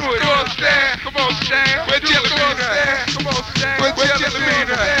 Stan, do it, come on, Stan, come on, Stan, where's Jellybean at? Come on, Stan, where's Jellybean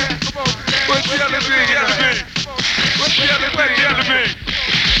at? Where's Jellybean at? Where's Jellybean? Where's Jellybean?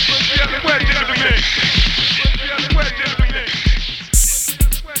 Where's Jellybean? Where's Jellybean?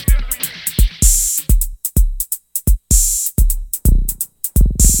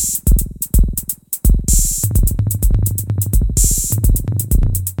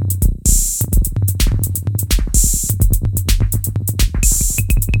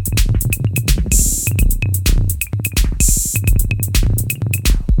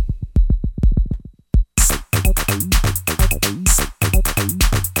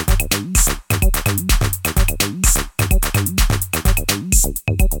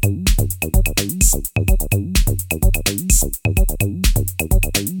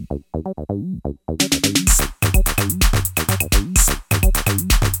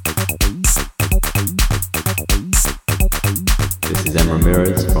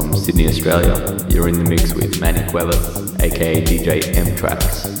 Australia. You're in the mix with Manny Cuevas, aka DJ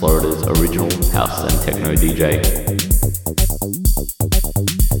M-TRAXXX, Florida's original house and techno DJ.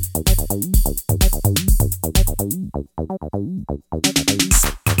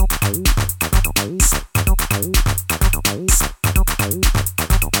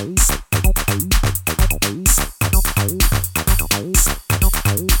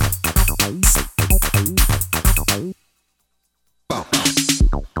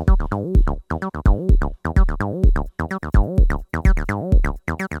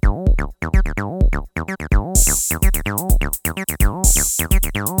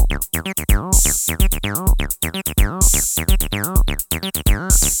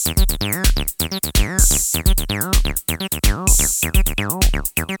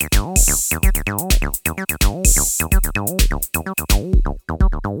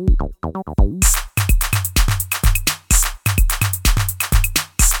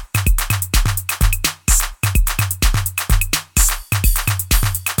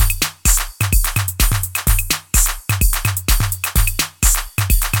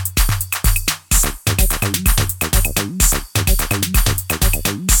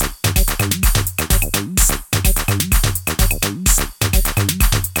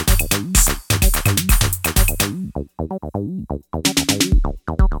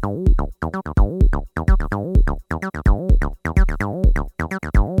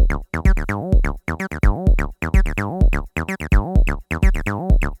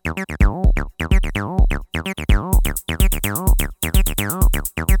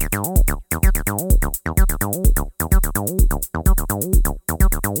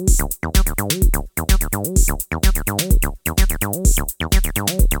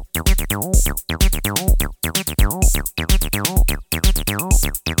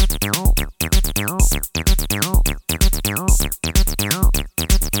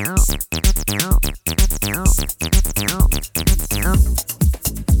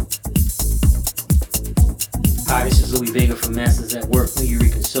 Louis Vega from Masters at Work, New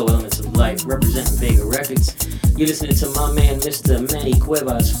Eureka Soul Elements of Life, representing Vega Records. You're listening to my man, Mr. Manny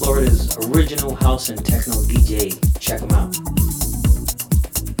Cuevas, Florida's original house and techno DJ. Check him out.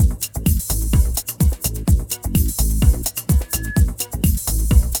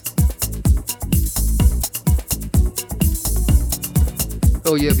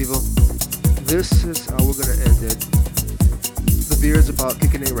 Oh yeah, people. This is how we're gonna end it. The beer is about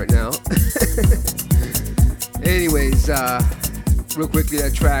kicking in right now. Anyways, real quickly,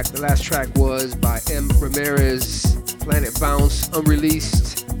 the last track was by M. Ramirez, Planet Bounce,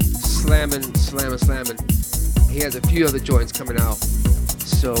 Unreleased, slamming. He has a few other joints coming out.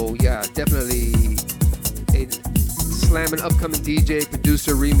 So yeah, definitely a slamming upcoming DJ,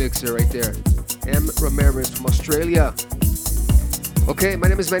 producer, remixer right there. M. Ramirez from Australia. Okay, my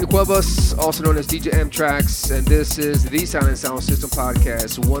name is Manny Cuevas, also known as DJ M-TRAXXX, and this is the Silent Sound System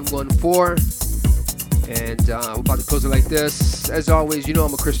Podcast 114. And we're about to close it like this. As always, you know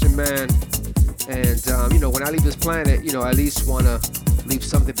I'm a Christian man. And, when I leave this planet, I at least want to leave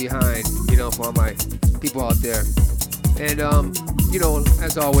something behind, for all my people out there. And,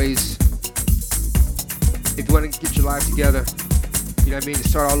 as always, if you want to get your life together, to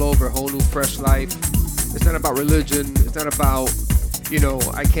start all over, a whole new, fresh life. It's not about religion. It's not about...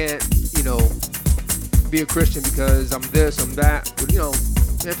 I can't, be a Christian because I'm this, I'm that. But, you have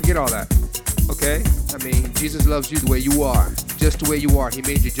to forget all that, okay? Jesus loves you the way you are, just the way you are. He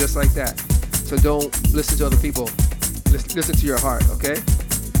made you just like that. So don't listen to other people. Listen to your heart, okay?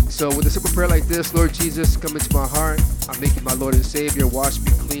 So with a simple prayer like this, Lord Jesus, come into my heart. I make you my Lord and Savior. Wash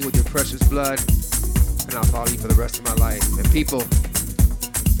me clean with your precious blood, and I'll follow you for the rest of my life. And people,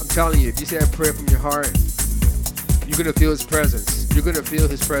 I'm telling you, if you say a prayer from your heart, you're going to feel his presence. You're going to feel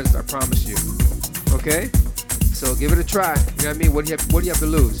his presence, I promise you. Okay? So give it a try. You know what I mean? What do you have to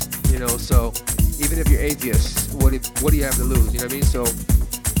lose? So even if you're atheist, what do you have to lose? You know what I mean? So,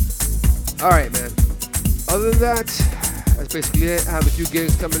 all right, man. Other than that, that's basically it. I have a few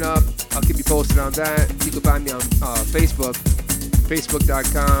gigs coming up. I'll keep you posted on that. You can find me on Facebook,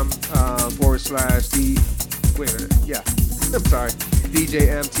 facebook.com/D. Wait a minute. Yeah. I'm sorry. DJ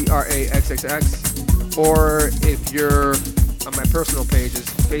M-TRAXXX. Or if you're on my personal pages,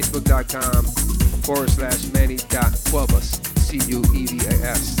 facebook.com/Manny.Cuevas,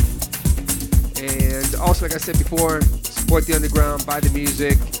 Cuevas. And also, like I said before, support the underground, buy the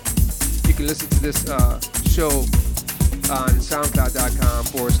music. You can listen to this show on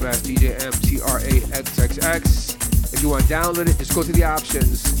soundcloud.com/DJ M-TRAXXX. If you want to download it, just go to the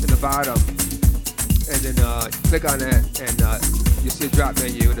options in the bottom and then click on that, and you'll see a drop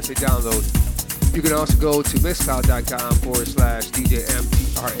menu and it'll say download. You can also go to mixcloud.com/DJ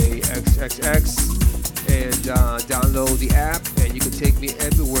M-TRAXXX and download the app, and you can take me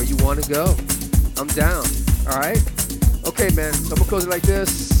everywhere you want to go. I'm down. All right? Okay, man. So I'm going to close it like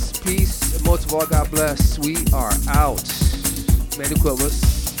this. Peace, and most of all, God bless. We are out. Manny Cuevas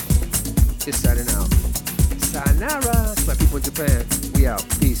is signing out. Sayonara to my people in Japan. We out.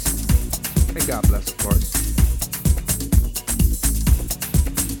 Peace. And God bless, of course.